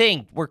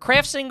think were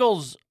Kraft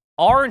Singles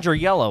orange or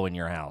yellow in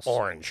your house?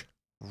 Orange.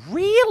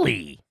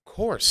 Really? Of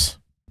course.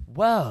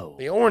 Whoa.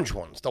 The orange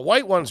ones. The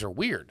white ones are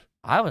weird.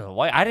 I was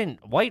white. I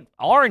didn't white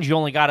orange. You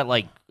only got it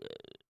like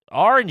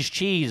orange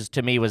cheese.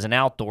 To me, was an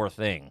outdoor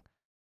thing.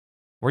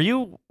 Were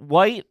you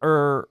white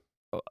or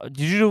did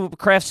you do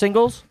Kraft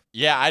Singles?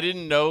 Yeah, I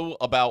didn't know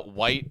about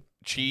white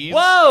cheese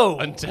Whoa!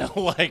 until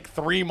like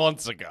 3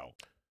 months ago.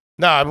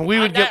 No, I mean we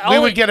would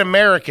get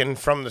American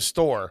from the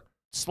store.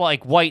 It's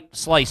like white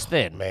sliced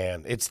thin.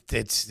 Man, it's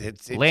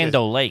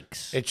Lando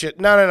Lakes. It's just,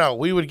 no.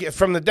 We would get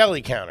from the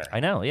deli counter. I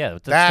know. Yeah,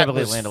 that's That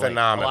typically was Lando Lakes.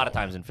 phenomenal. A lot of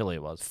times in Philly,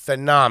 it was.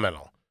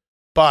 Phenomenal.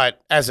 But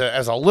as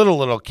a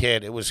little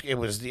kid, it was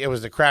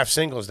the Kraft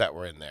Singles that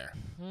were in there,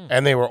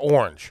 and they were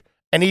orange.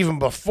 And even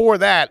before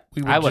that,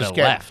 we would I would just have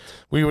get left.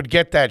 we would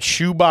get that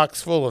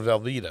shoebox full of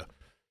Velveeta.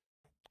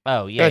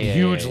 Oh yeah, That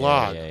huge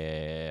log.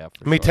 Yeah.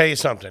 Let me tell you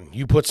something.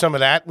 You put some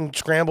of that in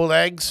scrambled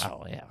eggs.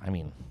 Oh yeah. I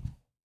mean,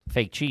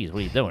 fake cheese. What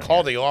are you doing?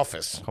 Call here? the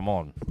office. Come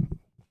on.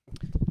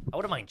 I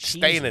wouldn't mind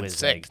cheese Staying in whiz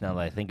sick. eggs. Now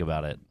that I think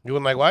about it, You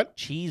wouldn't like what?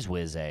 cheese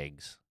whiz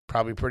eggs.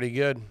 Probably pretty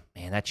good.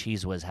 Man, that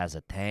cheese whiz has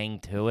a tang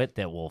to it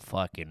that will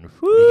fucking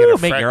get a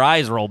make fre- your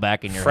eyes roll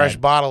back in your Fresh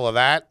head. bottle of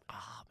that.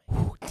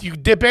 You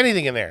dip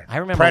anything in there. I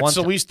remember one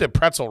pretzel. ti- We used to have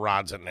pretzel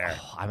rods in there.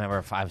 I remember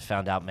if I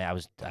found out, man,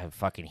 I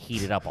fucking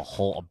heated up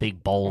a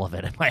big bowl of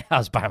it at my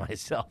house by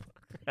myself.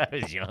 I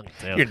was young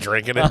too. You're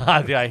drinking it.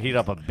 I heat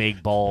up a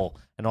big bowl,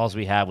 and all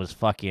we had was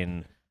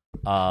fucking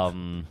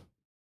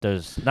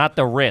those, not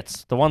the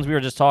Ritz, the ones we were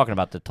just talking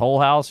about, the Toll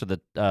House or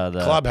the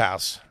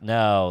Clubhouse.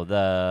 No,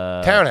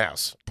 the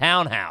Townhouse.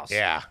 Townhouse.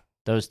 Yeah.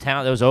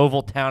 Those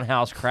oval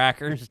Townhouse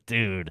crackers,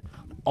 dude.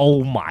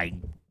 Oh my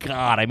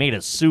God, I made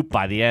a soup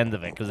by the end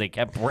of it because they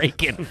kept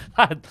breaking.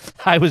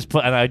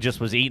 I just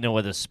was eating it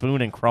with a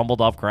spoon and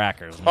crumbled up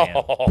crackers, man.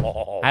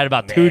 I had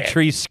about 2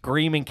 trees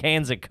screaming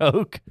cans of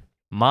Coke.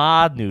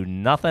 Ma knew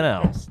nothing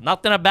else.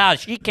 Nothing about it.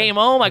 She came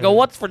home. I go,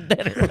 what's for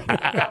dinner?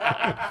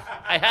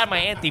 I had my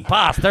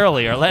antipasto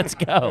earlier. Let's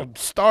go. I'm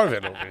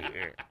starving over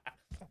here.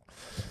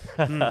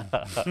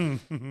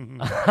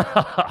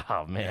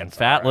 Oh, man.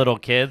 Fat little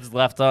kids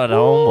left at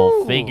home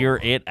will figure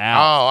it Oh,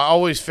 out. I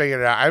always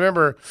figured it out. I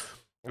remember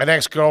an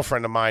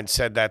ex-girlfriend of mine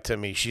said that to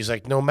me. She's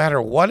like, no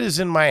matter what is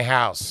in my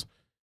house,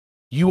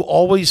 you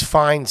always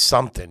find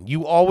something.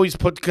 You always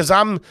put, because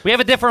We have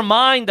a different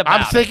mind about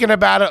I'm it. thinking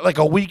about it like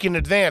a week in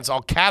advance.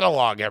 I'll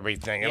catalog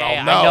everything and Yeah,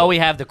 I'll know. I know we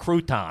have the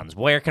croutons.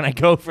 Where can I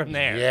go from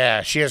there?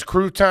 Yeah, she has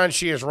croutons,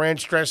 she has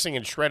ranch dressing,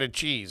 and shredded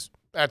cheese.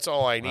 That's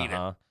all I needed.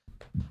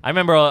 I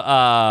remember,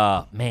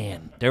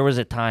 man, there was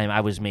a time I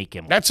was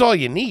making That's all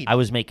you need.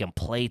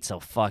 plates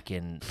of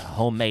fucking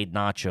homemade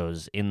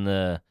nachos in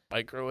the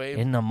Microwave.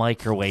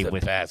 microwave The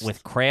best.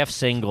 with Kraft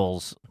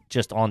singles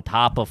just on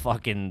top of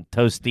fucking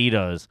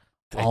Tostitos.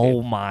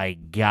 Oh my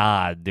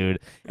god, dude!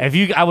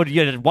 I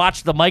would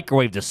watch the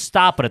microwave to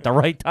stop it at the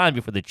right time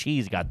before the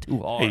cheese got too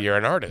hard. Hey, you're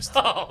an artist.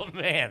 Oh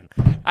man,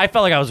 I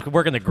felt like I was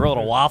working the grill at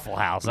a Waffle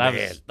House.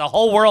 Man. The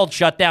whole world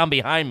shut down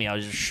behind me. I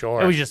was just,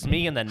 Sure. It was just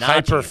me and the nachos.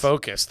 Hyper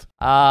focused.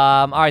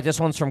 All right, this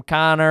one's from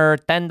Connor.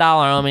 $10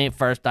 homie,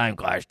 first time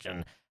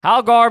question.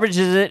 How garbage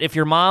is it if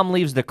your mom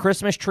leaves the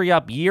Christmas tree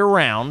up year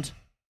round?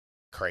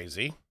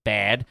 Crazy.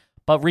 Bad.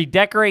 But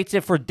redecorates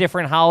it for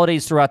different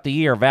holidays throughout the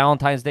year,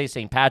 Valentine's Day,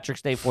 St.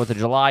 Patrick's Day, 4th of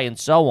July, and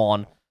so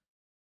on,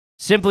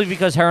 simply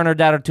because her and her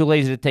dad are too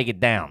lazy to take it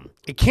down.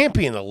 It can't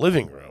be in the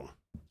living room.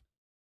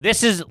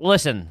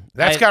 Listen.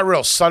 That's got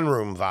real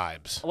sunroom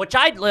vibes. Which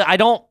I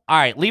don't, all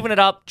right, leaving it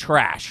up,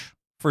 trash.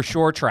 For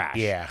sure, trash.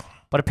 Yeah.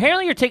 But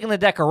apparently you're taking the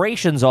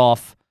decorations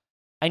off,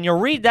 and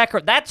you're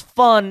that's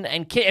fun,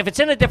 and if it's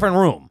in a different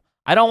room.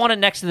 I don't want it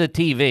next to the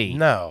TV.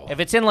 No. If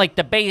it's in like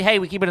the hey,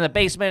 we keep it in the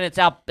basement,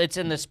 it's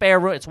in the spare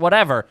room, it's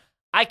whatever.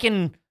 I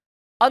can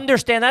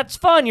understand that's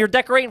fun. You're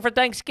decorating for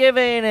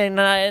Thanksgiving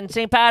and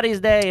St. Patty's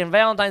Day and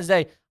Valentine's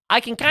Day. I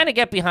can kind of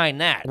get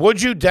behind that.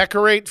 Would you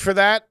decorate for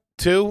that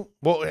too?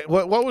 What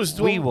was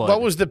We would.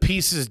 What was the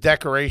piece's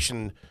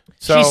decoration?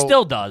 So She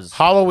still does.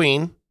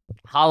 Halloween,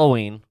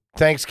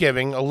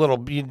 Thanksgiving,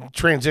 you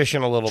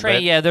transition a little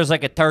bit. Yeah, there's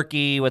like a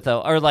turkey with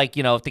or like,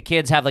 if the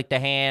kids have like the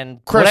hand,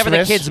 whatever the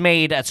Christmas. kids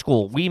made at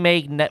school. We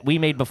made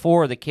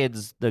before the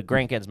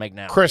grandkids make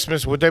now.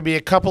 Christmas, would there be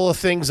a couple of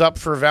things up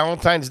for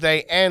Valentine's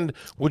Day? And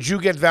would you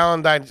get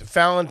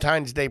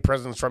Valentine's Day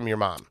presents from your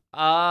mom?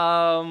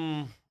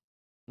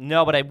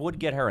 No, but I would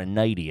get her a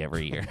nightie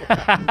every year.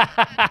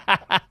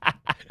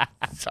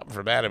 Something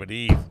from Adam and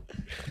Eve.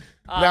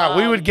 No,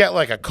 we would get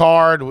like a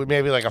card,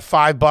 maybe like a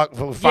 $5,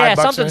 $5 Yeah,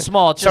 something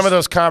small. Some of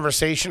those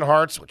conversation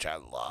hearts, which I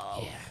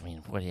love. Yeah, I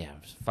mean, what? Yeah, I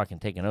was fucking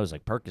taking those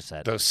like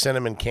Percocet. Those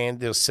cinnamon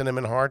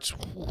hearts.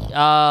 And a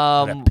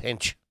Um,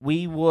 pinch.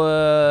 we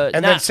would.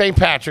 And then St.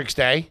 Patrick's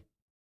Day.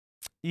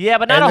 yeah,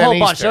 but not and a then whole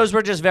bunch. Easter. Those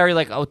were just very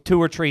like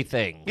 2 or 3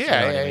 things. You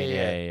Yeah, know what I yeah, mean?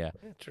 yeah. yeah.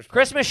 Interesting.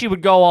 Christmas, she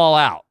would go all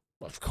out.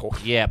 Of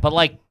course. Yeah, but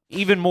like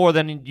even more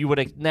than you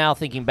would now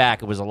thinking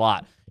back, it was a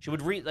lot. She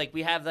would we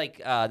have like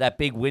that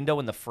big window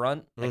in the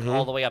front, like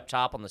all the way up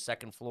top on the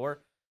second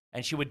floor,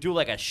 and she would do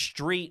like a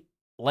street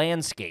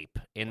landscape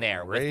in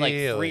there with like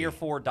 3 Really? or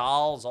 4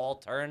 dolls all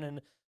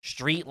turning,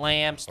 street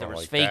lamps. There Oh, was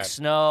like fake that.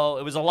 snow.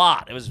 It was a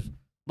lot. It was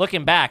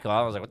looking back.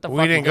 I was like, what the fuck?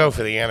 We you didn't go doing?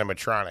 for the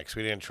animatronics.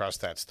 We didn't trust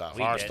that stuff.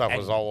 We Our did. stuff And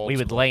was all old We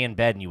would school. lay in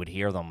bed and you would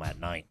hear them at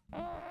night.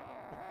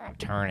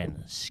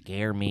 Turning,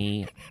 scare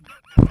me.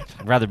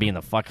 I'd rather be in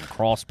the fucking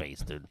crawl space,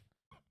 dude.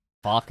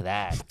 Fuck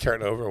that.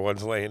 Turn over,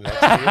 one's laying next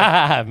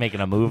to you.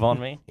 Making a move on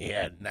me.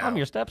 Yeah, no. I'm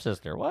your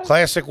stepsister. What?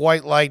 Classic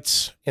white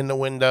lights in the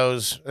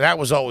windows. That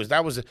was always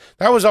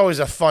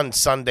a fun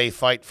Sunday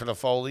fight for the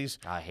Foleys.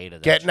 I hated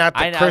that. Getting shit. out the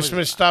I was-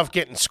 Christmas stuff,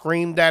 getting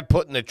screamed at,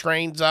 putting the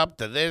trains up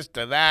to this,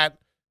 to that.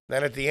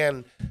 Then at the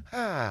end,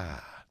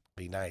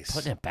 be nice.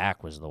 Putting it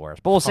back was the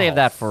worst. But we'll save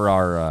that for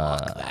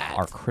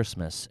our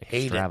Christmas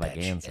Hated that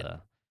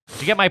extravaganza. Did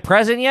you get my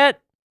present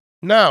yet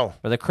No.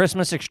 for the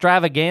Christmas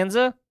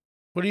extravaganza?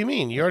 What do you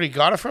mean? You already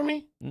got it from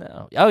me?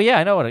 No. Oh yeah,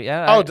 I know what.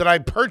 Yeah. Did I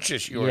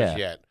purchase yours Yeah.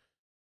 yet?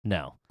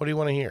 No. What do you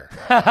want to hear?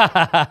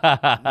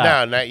 No.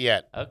 No, not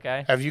yet.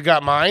 Okay. Have you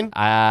got mine?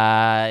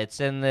 It's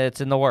in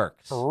the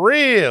works.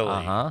 Really?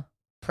 Uh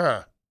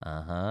Huh.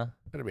 huh.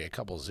 Better be a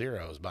couple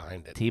zeros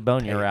behind it.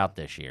 T-Bone, you're out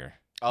this year.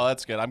 Oh,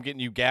 that's good. I'm getting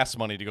you gas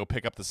money to go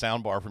pick up the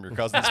sound bar from your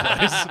cousin's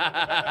place.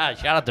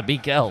 Shout out to B.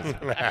 Kells.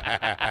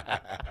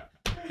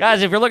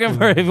 Guys, if you want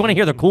to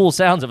hear the cool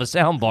sounds of a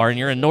sound bar and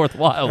you're in North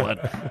Wildwood,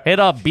 hit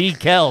up B.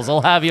 Kells.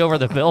 They'll have you over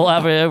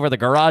the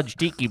garage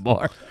tiki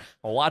bar.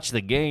 We'll watch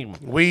the game.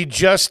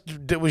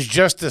 It was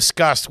just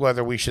discussed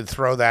whether we should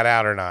throw that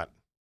out or not.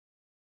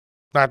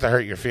 Not to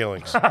hurt your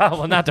feelings.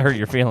 Well, not to hurt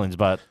your feelings,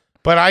 but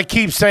But I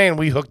keep saying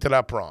we hooked it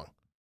up wrong.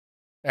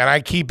 And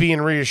I keep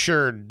being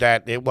reassured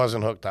that it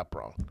wasn't hooked up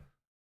wrong.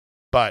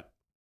 But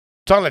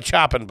it's on the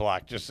chopping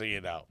block, just so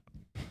you know.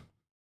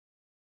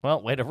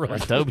 well, way to ruin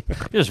Toby. You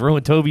just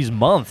ruined Toby's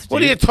month.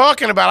 What are you dude.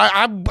 talking about?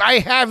 I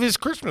have his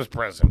Christmas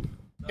present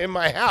in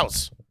my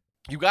house.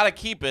 You got to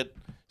keep it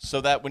so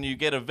that when you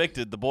get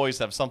evicted, the boys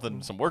have some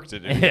work to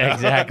do. Yeah,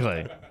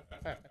 exactly.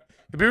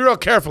 Be real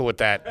careful with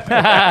that.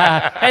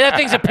 Hey, that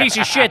thing's a piece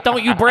of shit.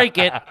 Don't you break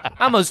it. I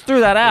almost threw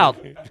that out.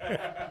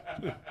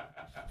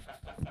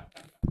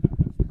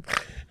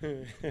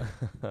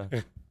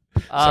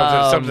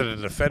 Something to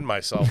defend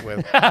myself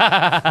with.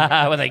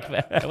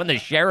 when the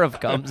sheriff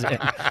comes in,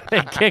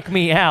 they kick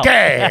me out.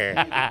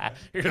 Hey!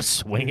 You're just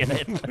swinging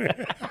it. Is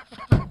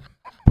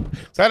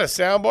that a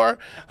sound bar?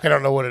 I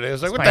don't know what it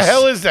is. Like, what my the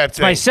hell is that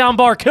My thing?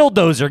 soundbar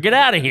killdozer. Get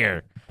out of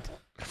here.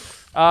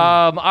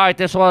 All right,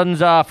 this one's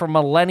from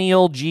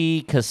Millennial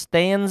G.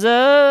 Costanza.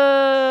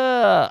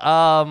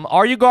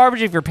 Are you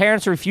garbage if your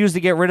parents refuse to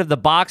get rid of the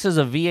boxes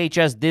of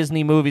VHS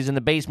Disney movies in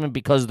the basement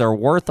because they're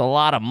worth a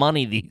lot of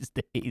money these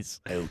days?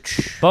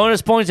 Ouch.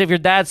 Bonus points if your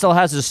dad still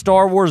has his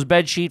Star Wars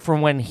bedsheet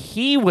from when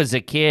he was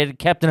a kid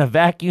kept in a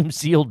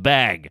vacuum-sealed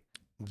bag.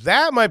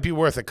 That might be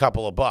worth a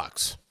couple of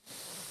bucks.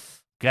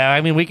 Yeah,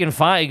 I mean, we can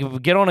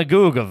get on a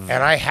Google.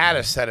 And I had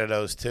a set of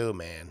those too,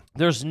 man.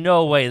 There's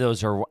no way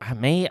those are.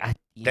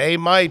 They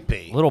might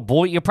be. Little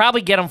boy, you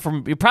probably get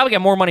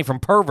more money from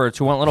perverts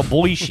who want little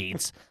boy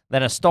sheets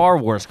than a Star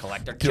Wars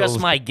collector. Just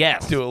my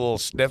guess. Do a little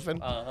sniffing.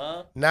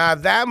 Nah,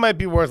 that might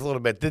be worth a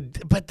little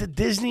bit. But the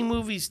Disney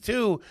movies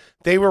too,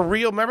 they were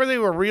real. Remember, they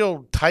were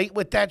real tight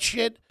with that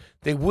shit.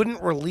 They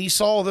wouldn't release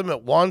all of them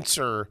at once,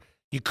 or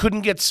you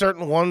couldn't get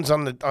certain ones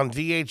on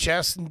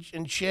VHS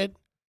and shit.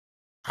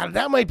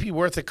 That might be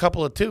worth a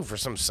couple of two for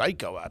some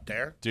psycho out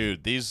there.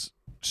 Dude, these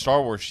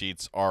Star Wars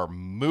sheets are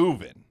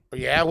moving.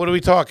 Yeah, what are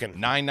we talking?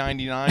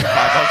 $9.99,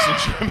 $5 a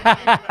sheet.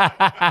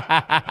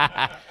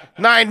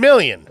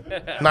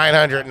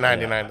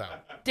 $9,999,000.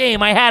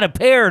 Damn, I had a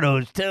pair of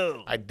those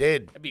too. I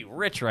did. I'd be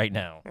rich right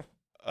now.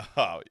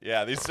 Oh,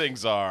 yeah, these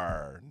things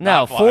are No,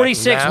 not flying.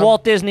 46 Now?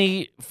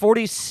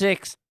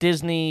 46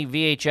 Disney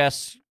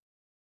VHS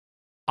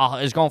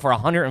is going for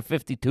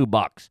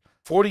 $152.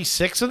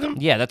 46 of them?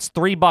 Yeah, that's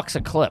 $3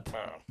 a clip,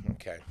 Oh,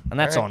 okay. and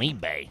that's All on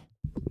eBay.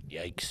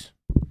 Yikes.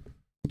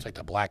 It's like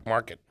the black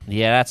market.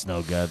 Yeah, that's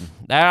no good.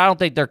 I don't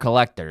think they're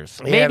collectors.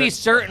 Yeah, Maybe that-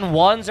 certain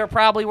ones are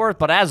probably worth,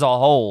 but as a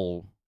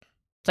whole,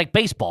 it's like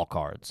baseball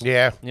cards.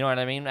 Yeah. You know what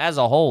I mean? As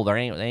a whole, they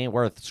ain't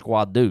worth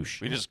squad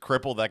douche. We just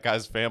crippled that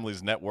guy's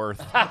family's net worth.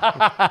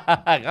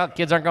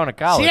 Kids aren't going to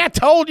college. See, I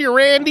told you,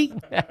 Randy.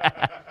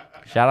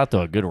 Shout out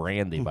to a good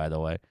Randy, by the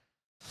way.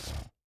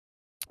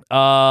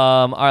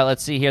 All right,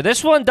 let's see here.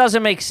 This one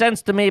doesn't make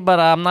sense to me, but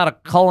I'm not a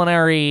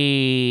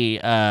culinary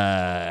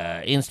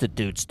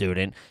institute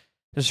student.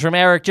 This is from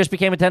Eric. Just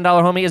became a $10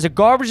 homie. Is it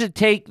garbage to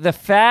take the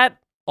fat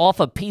off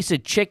a piece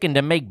of chicken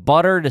to make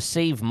butter to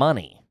save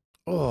money?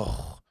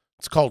 Oh,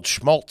 it's called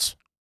schmaltz.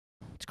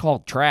 It's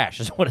called trash.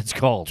 Is what it's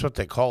called. That's what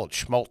they call it,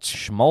 schmaltz.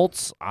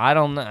 Schmaltz? I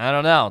don't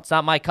know. It's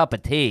not my cup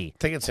of tea. I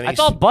think it's an I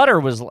thought butter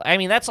was. I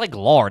mean, that's like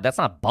lard. That's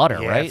not butter,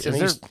 yeah, right?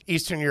 it's an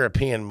Eastern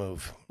European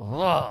move.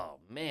 Oh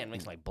man,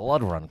 makes my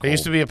blood run cold. There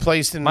used to be a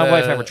place in My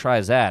wife ever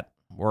tries that.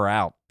 We're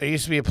out. There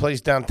used to be a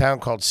place downtown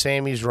called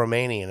Sammy's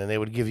Romanian, and they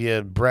would give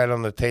you bread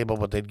on the table,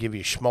 but they'd give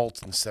you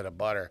schmaltz instead of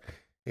butter.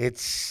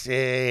 It's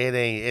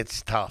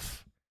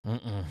tough.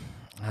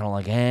 I don't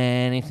like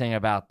anything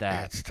about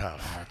that. That's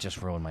tough. It just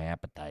ruined my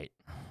appetite.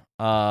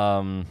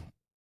 All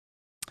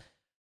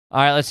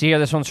right, let's see here.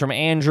 This one's from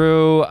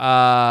Andrew.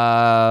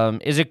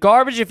 Is it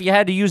garbage if you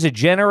had to use a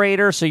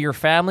generator so your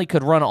family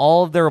could run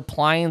all of their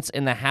appliance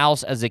in the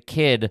house as a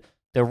kid?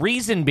 The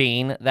reason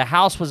being, the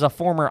house was a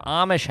former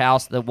Amish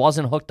house that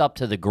wasn't hooked up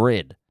to the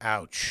grid.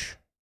 Ouch.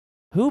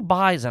 Who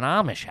buys an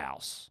Amish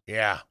house?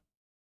 Yeah.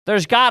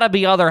 There's got to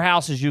be other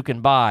houses you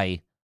can buy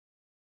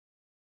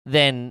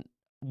than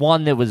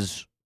one that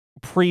was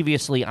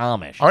previously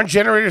Amish. Aren't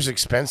generators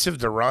expensive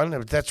to run?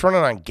 That's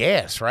running on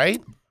gas,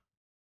 right?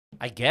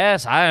 I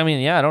guess. I mean,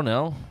 yeah, I don't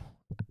know.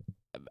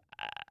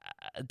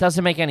 It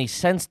doesn't make any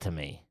sense to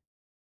me.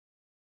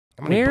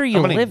 Where are you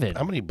living?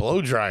 How many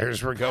blow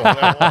dryers were going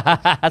on?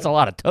 That's a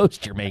lot of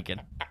toast you're making.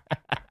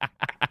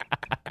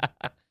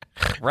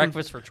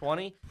 Breakfast for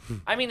 20?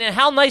 I mean, and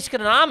how nice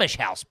could an Amish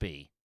house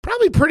be?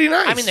 Probably pretty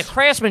nice. I mean, the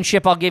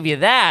craftsmanship, I'll give you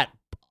that,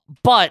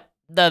 but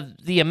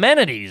the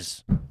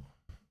amenities,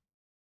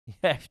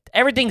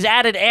 everything's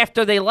added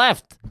after they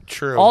left.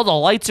 True. All the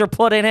lights are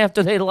put in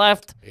after they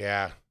left.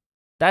 Yeah.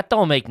 That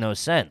don't make no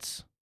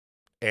sense.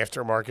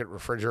 Aftermarket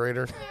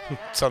refrigerator.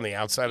 It's on the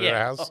outside of the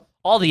house.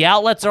 All the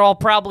outlets are all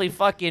probably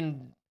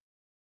fucking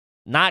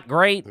not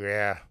great.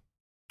 Yeah.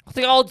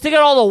 Think of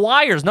all the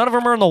wires. None of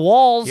them are in the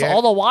walls. Yeah.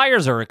 All the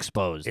wires are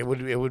exposed. It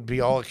would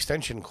be all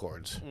extension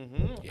cords.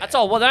 Yeah. That's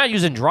all. Well, they're not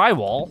using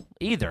drywall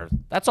either.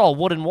 That's all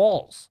wooden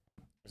walls.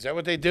 Is that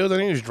what they do? They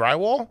don't use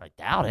drywall? I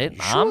doubt it.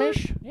 You sure?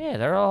 Amish? Yeah,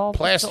 they're all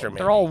Plaster,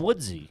 They're all maybe.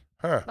 woodsy.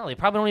 Huh. No, they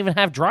probably don't even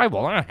have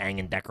drywall. They're not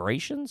hanging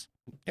decorations.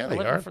 Yeah, they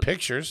looking are. for-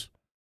 Pictures.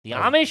 The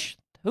Amish?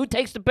 Who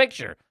takes the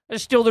picture? They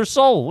steal their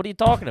soul. What are you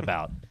talking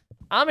about?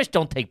 Amish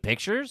don't take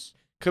pictures.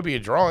 Could be a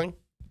drawing.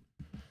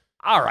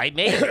 All right,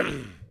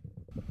 maybe.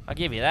 I'll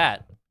give you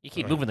that. You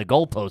keep moving the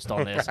goalpost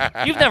on this.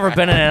 You've never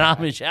been in an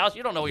Amish house.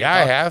 You don't know what Yeah,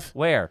 you're I talking have.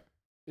 Where?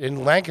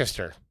 In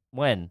Lancaster.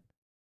 When?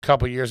 A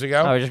couple years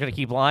ago. Oh, we're just gonna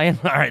keep lying.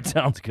 All right,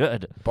 sounds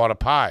good. Bought a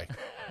pie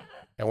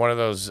at one of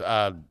those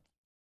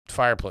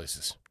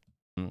fireplaces.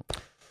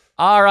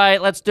 All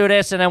right, let's do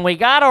this, and then we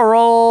gotta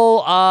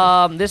roll.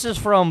 This is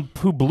from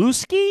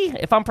Publuski,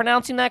 if I'm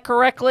pronouncing that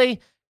correctly.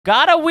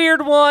 Got a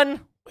weird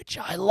one, which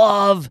I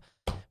love.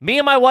 Me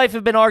and my wife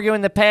have been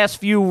arguing the past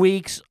few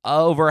weeks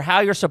over how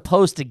you're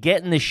supposed to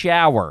get in the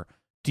shower.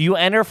 Do you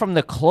enter from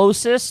the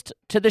closest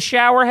to the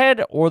shower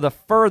head or the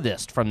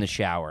furthest from the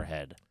shower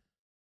head?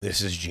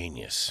 This is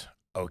genius.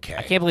 Okay.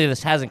 I can't believe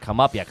this hasn't come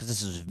up yet because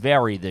this is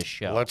very this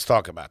show. Let's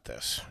talk about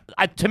this.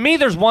 To me,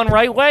 there's one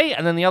right way,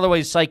 and then the other way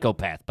is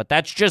psychopath. But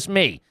that's just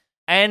me.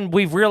 And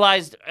we've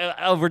realized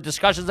over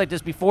discussions like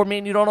this before, me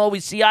and you don't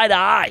always see eye to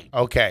eye.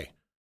 Okay.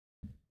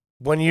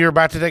 When you're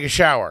about to take a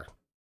shower,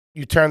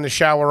 you turn the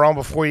shower on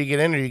before you get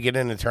in, or you get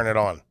in and turn it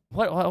on?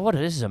 What?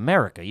 This is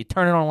America. You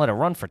turn it on and let it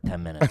run for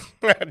 10 minutes.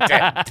 10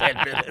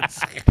 minutes.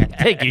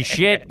 Take your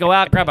shit, go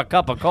out, grab a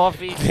cup of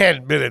coffee.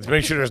 10 minutes.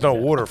 Make sure there's no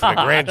water for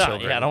the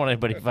grandchildren. Yeah, I don't want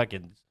anybody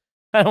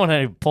I don't want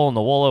anybody pulling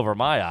the wool over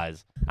my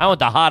eyes. I want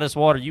the hottest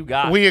water you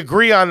got. We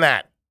agree on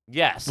that.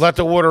 Yes. Let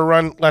the water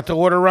run. Let the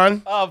water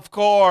run. Of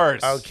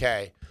course.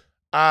 Okay.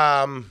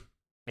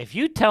 If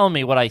you tell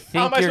me what I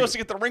think How am I supposed to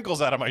get the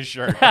wrinkles out of my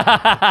shirt?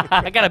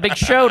 I got a big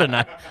show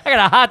tonight. I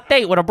got a hot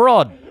date with a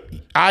broad.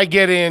 I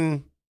get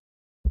in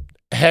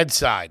head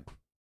side.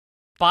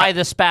 By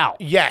the spout.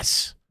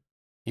 Yes.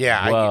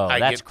 Yeah. Whoa, I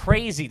that's get,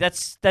 crazy.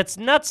 That's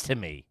nuts to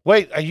me.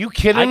 Wait, are you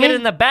kidding I me? get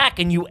in the back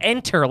and you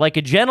enter like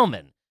a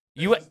gentleman.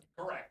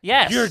 Correct.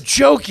 Yes. You're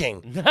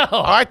joking. No.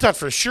 Oh, I thought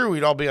for sure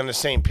we'd all be on the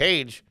same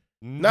page.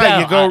 No, No,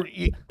 you go.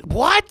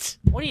 What?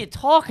 What are you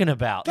talking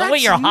about? The way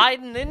That's you're n-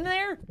 hiding in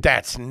there?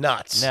 That's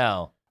nuts.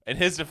 No. In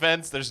his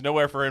defense, there's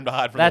nowhere for him to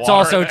hide from That's the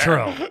water. also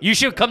there. true. You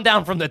should come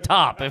down from the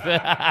top.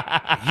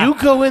 You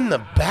go in the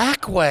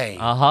back way.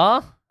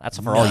 Uh-huh. That's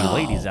for all you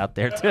ladies out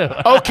there, too.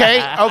 Okay.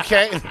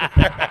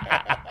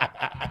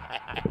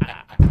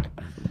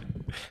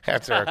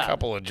 After a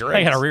couple of drinks.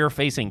 I got a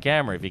rear-facing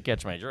camera if you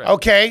catch my drift.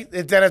 Okay,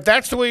 then if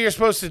that's the way you're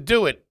supposed to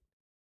do it,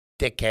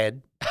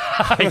 dickhead.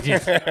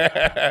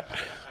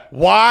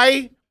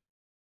 Why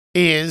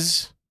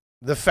is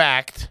the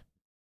fact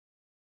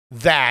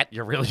that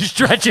You're really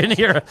stretching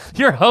here.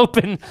 You're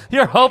hoping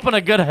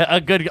a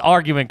good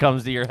argument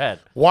comes to your head.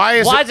 why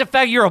is Why is the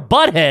fact you're a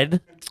butthead?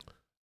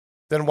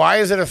 then why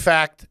is it a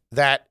fact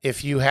that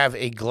if you have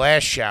a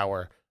glass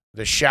shower,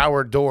 the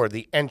shower door,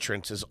 the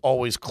entrance is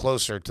always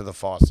closer to the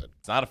faucet?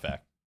 It's not a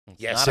fact.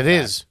 Yes, not it a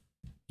is.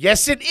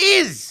 Yes, it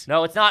is.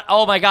 No, it's not.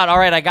 Oh my God! All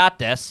right, I got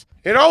this.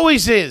 It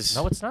always is.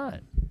 No, it's not.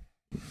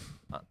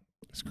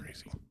 It's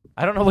crazy.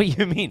 I don't know what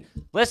you mean.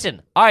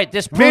 Listen. All right,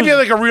 this proves, Maybe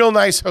like a real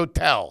nice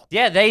hotel.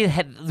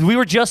 yeah, we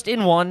were just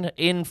in one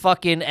in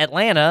fucking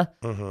Atlanta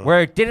Mm-hmm.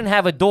 where it didn't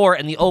have a door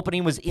and the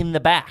opening was in the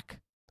back.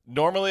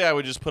 Normally, I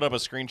would just put up a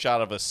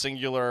screenshot of a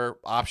singular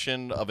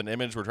option of an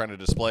image we're trying to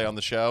display on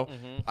the show.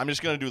 I'm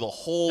just going to do the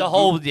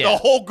whole yeah. the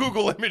whole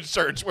Google image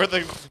search where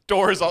the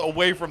door is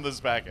away from the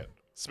spigot.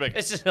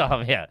 It's just,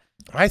 yeah.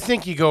 I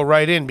think you go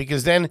right in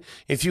because then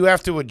if you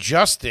have to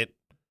adjust it,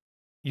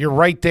 you're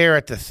right there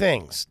at the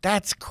things.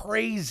 That's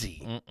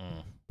crazy.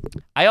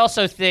 I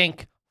also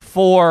think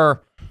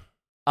for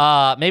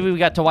maybe we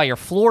got to why your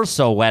floor's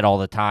so wet all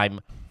the time.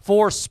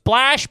 For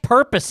splash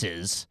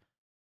purposes,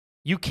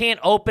 you can't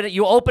open it.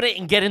 You open it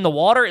and get in the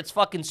water, it's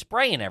fucking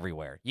spraying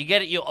everywhere. You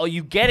get it.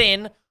 You get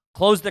in,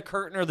 close the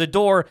curtain or the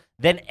door,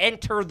 then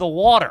enter the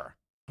water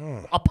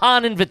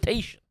upon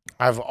invitation.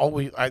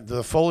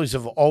 The Foleys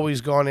have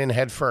always gone in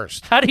head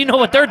first. How do you know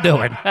what they're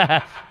doing?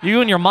 You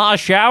and your ma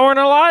showering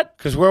a lot?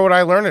 Because where would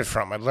I learn it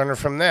from? I'd learn it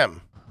from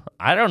them.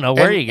 I don't know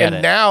where you get and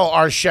it. now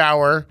our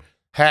shower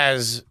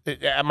has,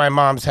 at my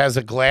mom's, has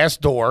a glass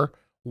door.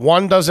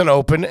 One doesn't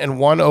open and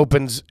one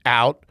opens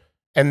out.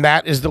 And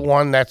that is the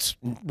one that's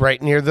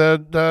right near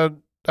the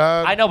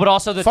I know, but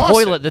also the faucet.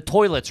 toilet. The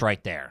toilet's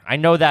right there. I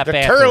know that. The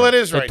bathroom. toilet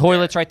is right The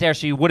toilet's right there,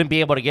 so you wouldn't be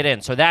able to get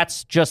in. So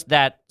that's just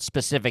that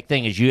specific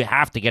thing is you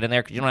have to get in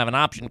there because you don't have an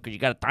option because you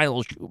got a tiny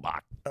little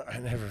shoebox. I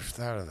never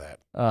thought of that.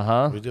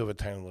 Uh-huh. We do have a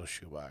tiny little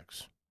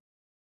shoebox.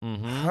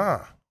 Mm-hmm. Huh.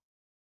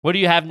 What do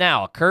you have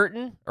now? A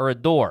curtain or a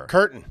door?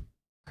 Curtain.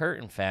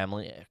 Curtain,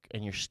 family,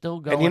 and you're still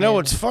going. And you know in.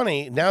 what's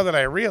funny? Now that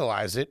I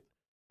realize it,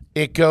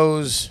 it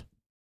goes.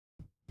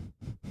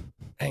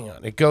 Hang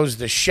on. It goes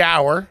the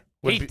shower.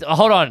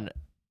 Hold on.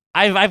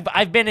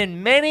 I've been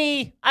in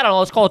many, I don't know,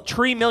 let's call it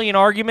 3 million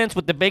arguments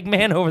with the big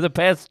man over the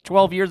past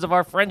 12 years of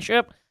our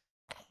friendship.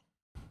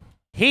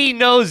 He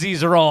knows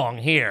he's wrong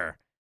here.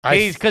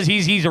 Because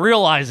he's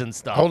realizing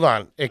stuff. Hold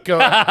on. It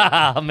goes.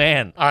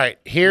 Man. All right.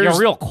 Here's You're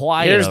real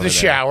quiet. Here's over the there.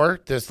 shower.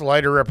 This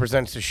lighter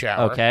represents the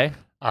shower. Okay.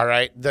 All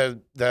right.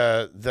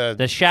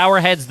 The shower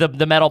head's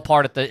the metal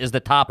part is the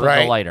top of the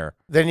Right. lighter.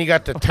 Then you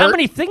got the How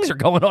many things are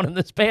going on in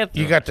this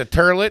bathroom? You got the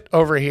turlet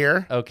over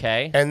here,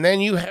 Okay. and then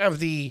you have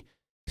the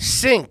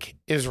sink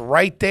is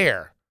right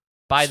there.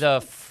 By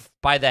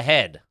the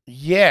head.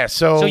 Yeah.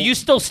 So you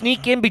still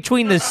sneak in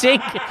between the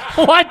sink?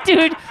 What,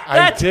 dude?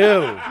 I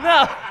do.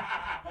 No.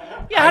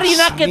 Yeah, how do you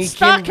not get Sneak in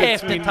stuck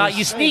half the between time? the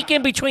You sink. sneak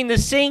in between the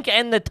sink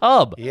and the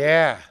tub.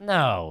 Yeah.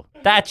 No,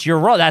 that's your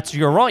wrong. That's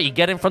your wrong. You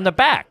get in from the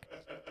back.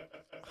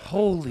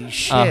 Holy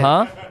shit.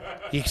 Uh-huh.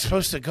 You're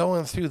supposed to go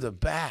in through the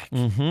back.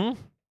 Mm-hmm.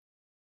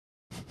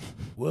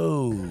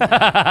 Whoa.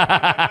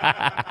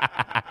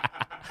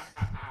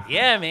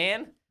 Yeah,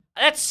 man.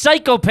 That's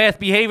psychopath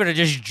behavior to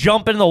just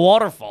jump in the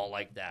waterfall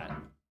like that.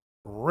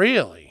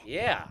 Really?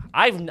 Yeah.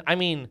 I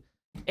mean,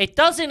 it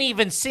doesn't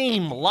even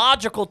seem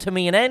logical to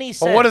me in any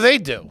sense. Well, what do they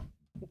do?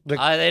 They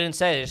didn't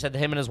say. They just said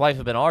him and his wife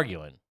have been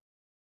arguing.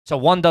 So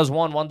one does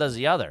one does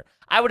the other.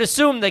 I would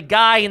assume the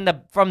guy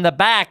from the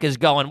back is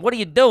going, "What are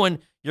you doing?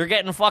 You're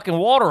getting fucking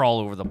water all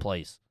over the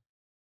place."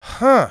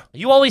 Huh.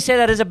 You always say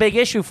that is a big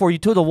issue for you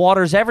too. The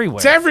water's everywhere.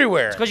 It's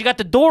everywhere. Because you got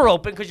the door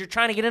open because you're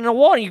trying to get in the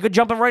water. You could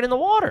jump in right in the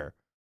water.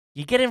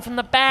 You get in from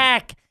the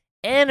back.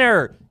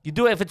 Enter. You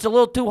do it. If it's a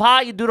little too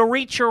hot, you do the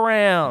reach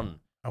around.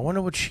 I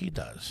wonder what she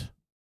does.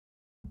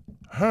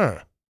 Huh.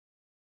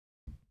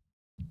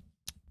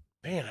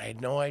 Man, I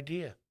had no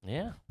idea.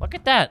 Yeah. Look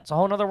at that. It's a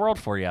whole other world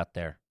for you out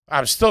there.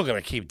 I'm still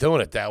going to keep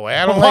doing it that way.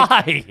 I don't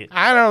Why?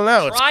 I don't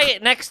know. Try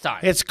it next time.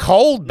 It's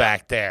cold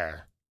back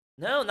there.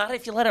 No, not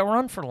if you let it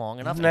run for long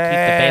enough and Nah. keep the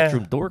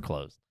bathroom door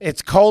closed.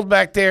 It's cold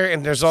back there,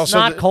 and there's also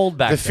not cold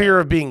back the there. fear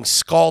of being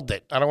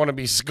scalded. I don't want to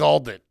be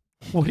scalded.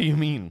 What do you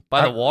mean?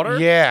 By the water?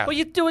 Yeah. Well,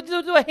 you do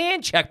a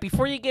hand check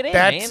before you get in,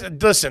 That's man.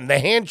 listen. The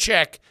hand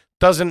check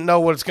doesn't know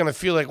what it's going to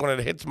feel like when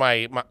it hits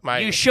my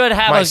You should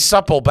have my a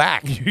supple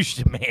back. You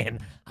should, man.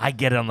 I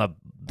get on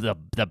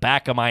the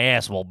back of my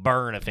ass will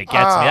burn if it gets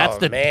me.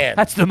 That's man.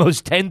 That's the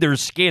most tender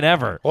skin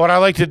ever. What I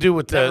like to do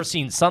with Never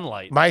seen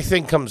sunlight. my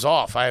thing comes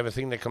off. I have a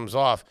thing that comes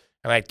off,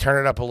 and I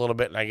turn it up a little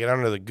bit, and I get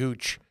under the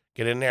gooch,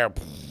 get in there,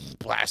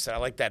 blast it. I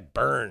like that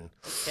burn.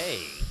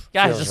 Hey,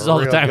 guys, Feels this is all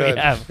the real time good. we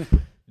have.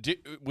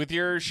 With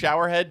your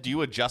shower head, do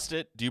you adjust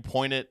it? Do you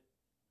point it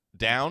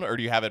down, or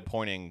do you have it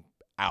pointing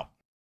out?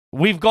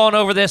 We've gone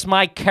over this.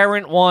 My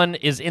current one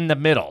is in the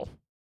middle,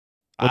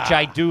 which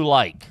I do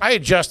like. I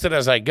adjust it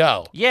as I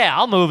go. Yeah,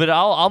 I'll move it.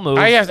 I'll move.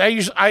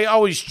 I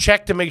always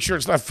check to make sure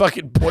it's not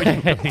fucking pointing.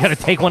 You got to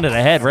take one to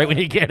the head right when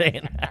you get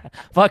in.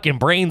 Fucking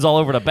brains all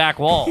over the back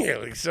wall. Yeah,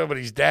 like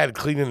somebody's dad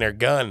cleaning their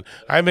gun.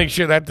 I make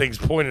sure that thing's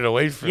pointed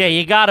away from Yeah, me.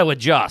 you got to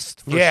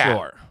adjust for Yeah.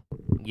 sure.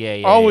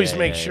 Yeah. Always yeah,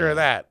 make yeah, sure yeah. of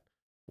that.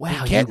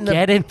 Wow, Get you in the-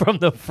 get in from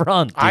the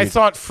front. Dude. I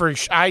thought for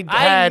I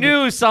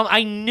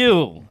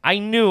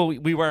knew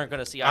we weren't going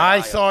to see eye to eye.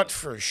 I thought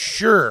for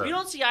sure. we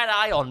don't see eye to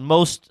eye on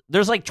most.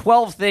 There's like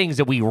 12 things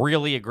that we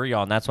really agree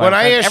on. That's why When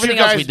I asked everything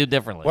you else guys, we do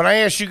differently. When I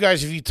asked you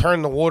guys if you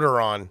turn the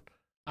water on,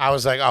 I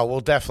was like, oh,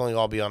 we'll definitely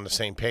all be on the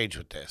same page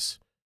with this.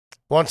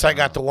 Once I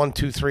got the 1,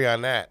 2, 3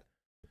 on that,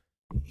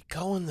 you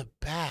go in the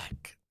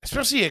back.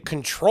 Especially a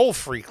control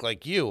freak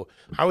like you,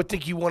 I would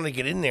think you want to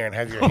get in there and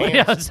have your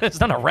hands. Yeah,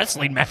 it's not a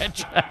wrestling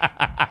match.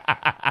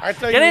 I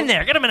thought Get you- in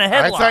there. Get him in a I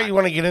headlock. thought you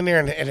want to get in there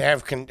and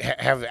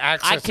have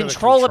access. I to the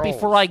control it controls.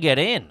 before I get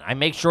in. I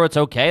make sure it's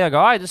okay. I go,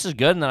 all right, this is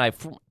good, and then I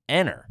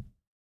enter.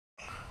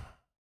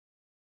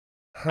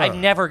 Huh. I've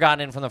never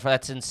gotten in from the front.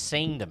 That's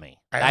insane to me.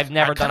 I've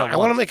never done it I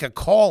want to once. make a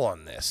call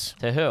on this.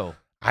 To who?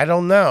 I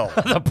don't know.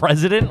 The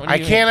president? What do I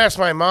you can't ask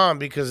my mom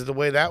because of the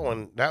way that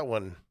one.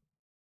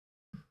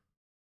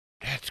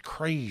 That's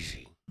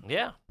crazy. mean?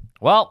 Yeah.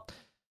 Well,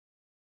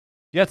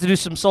 you have to do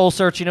some soul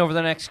searching over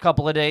the next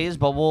couple of days,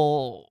 but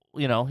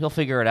you'll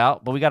figure it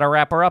out. But we got to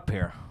wrap her up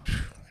here.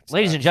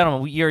 Ladies and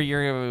gentlemen,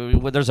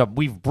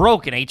 we've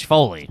broken H.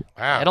 Foley.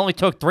 Wow. It only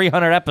took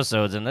 300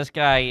 episodes, and this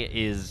guy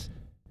is.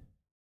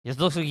 It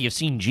looks like you've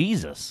seen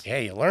Jesus. Yeah,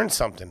 you learned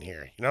something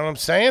here. You know what I'm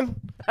saying?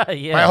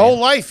 Yeah, My whole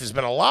life has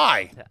been a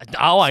lie.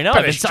 Oh, I know.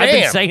 been I've a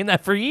been sham. saying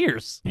that for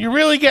years. You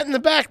really get in the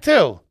back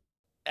too.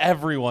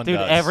 Everyone Dude,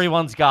 does.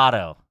 everyone's got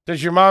to.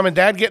 Does your mom and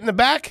dad get in the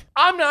back?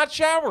 I'm not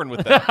showering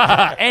with them.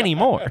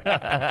 Anymore.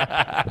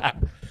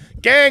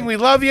 Gang, we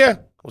love you.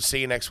 We'll see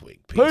you next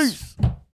week. Peace.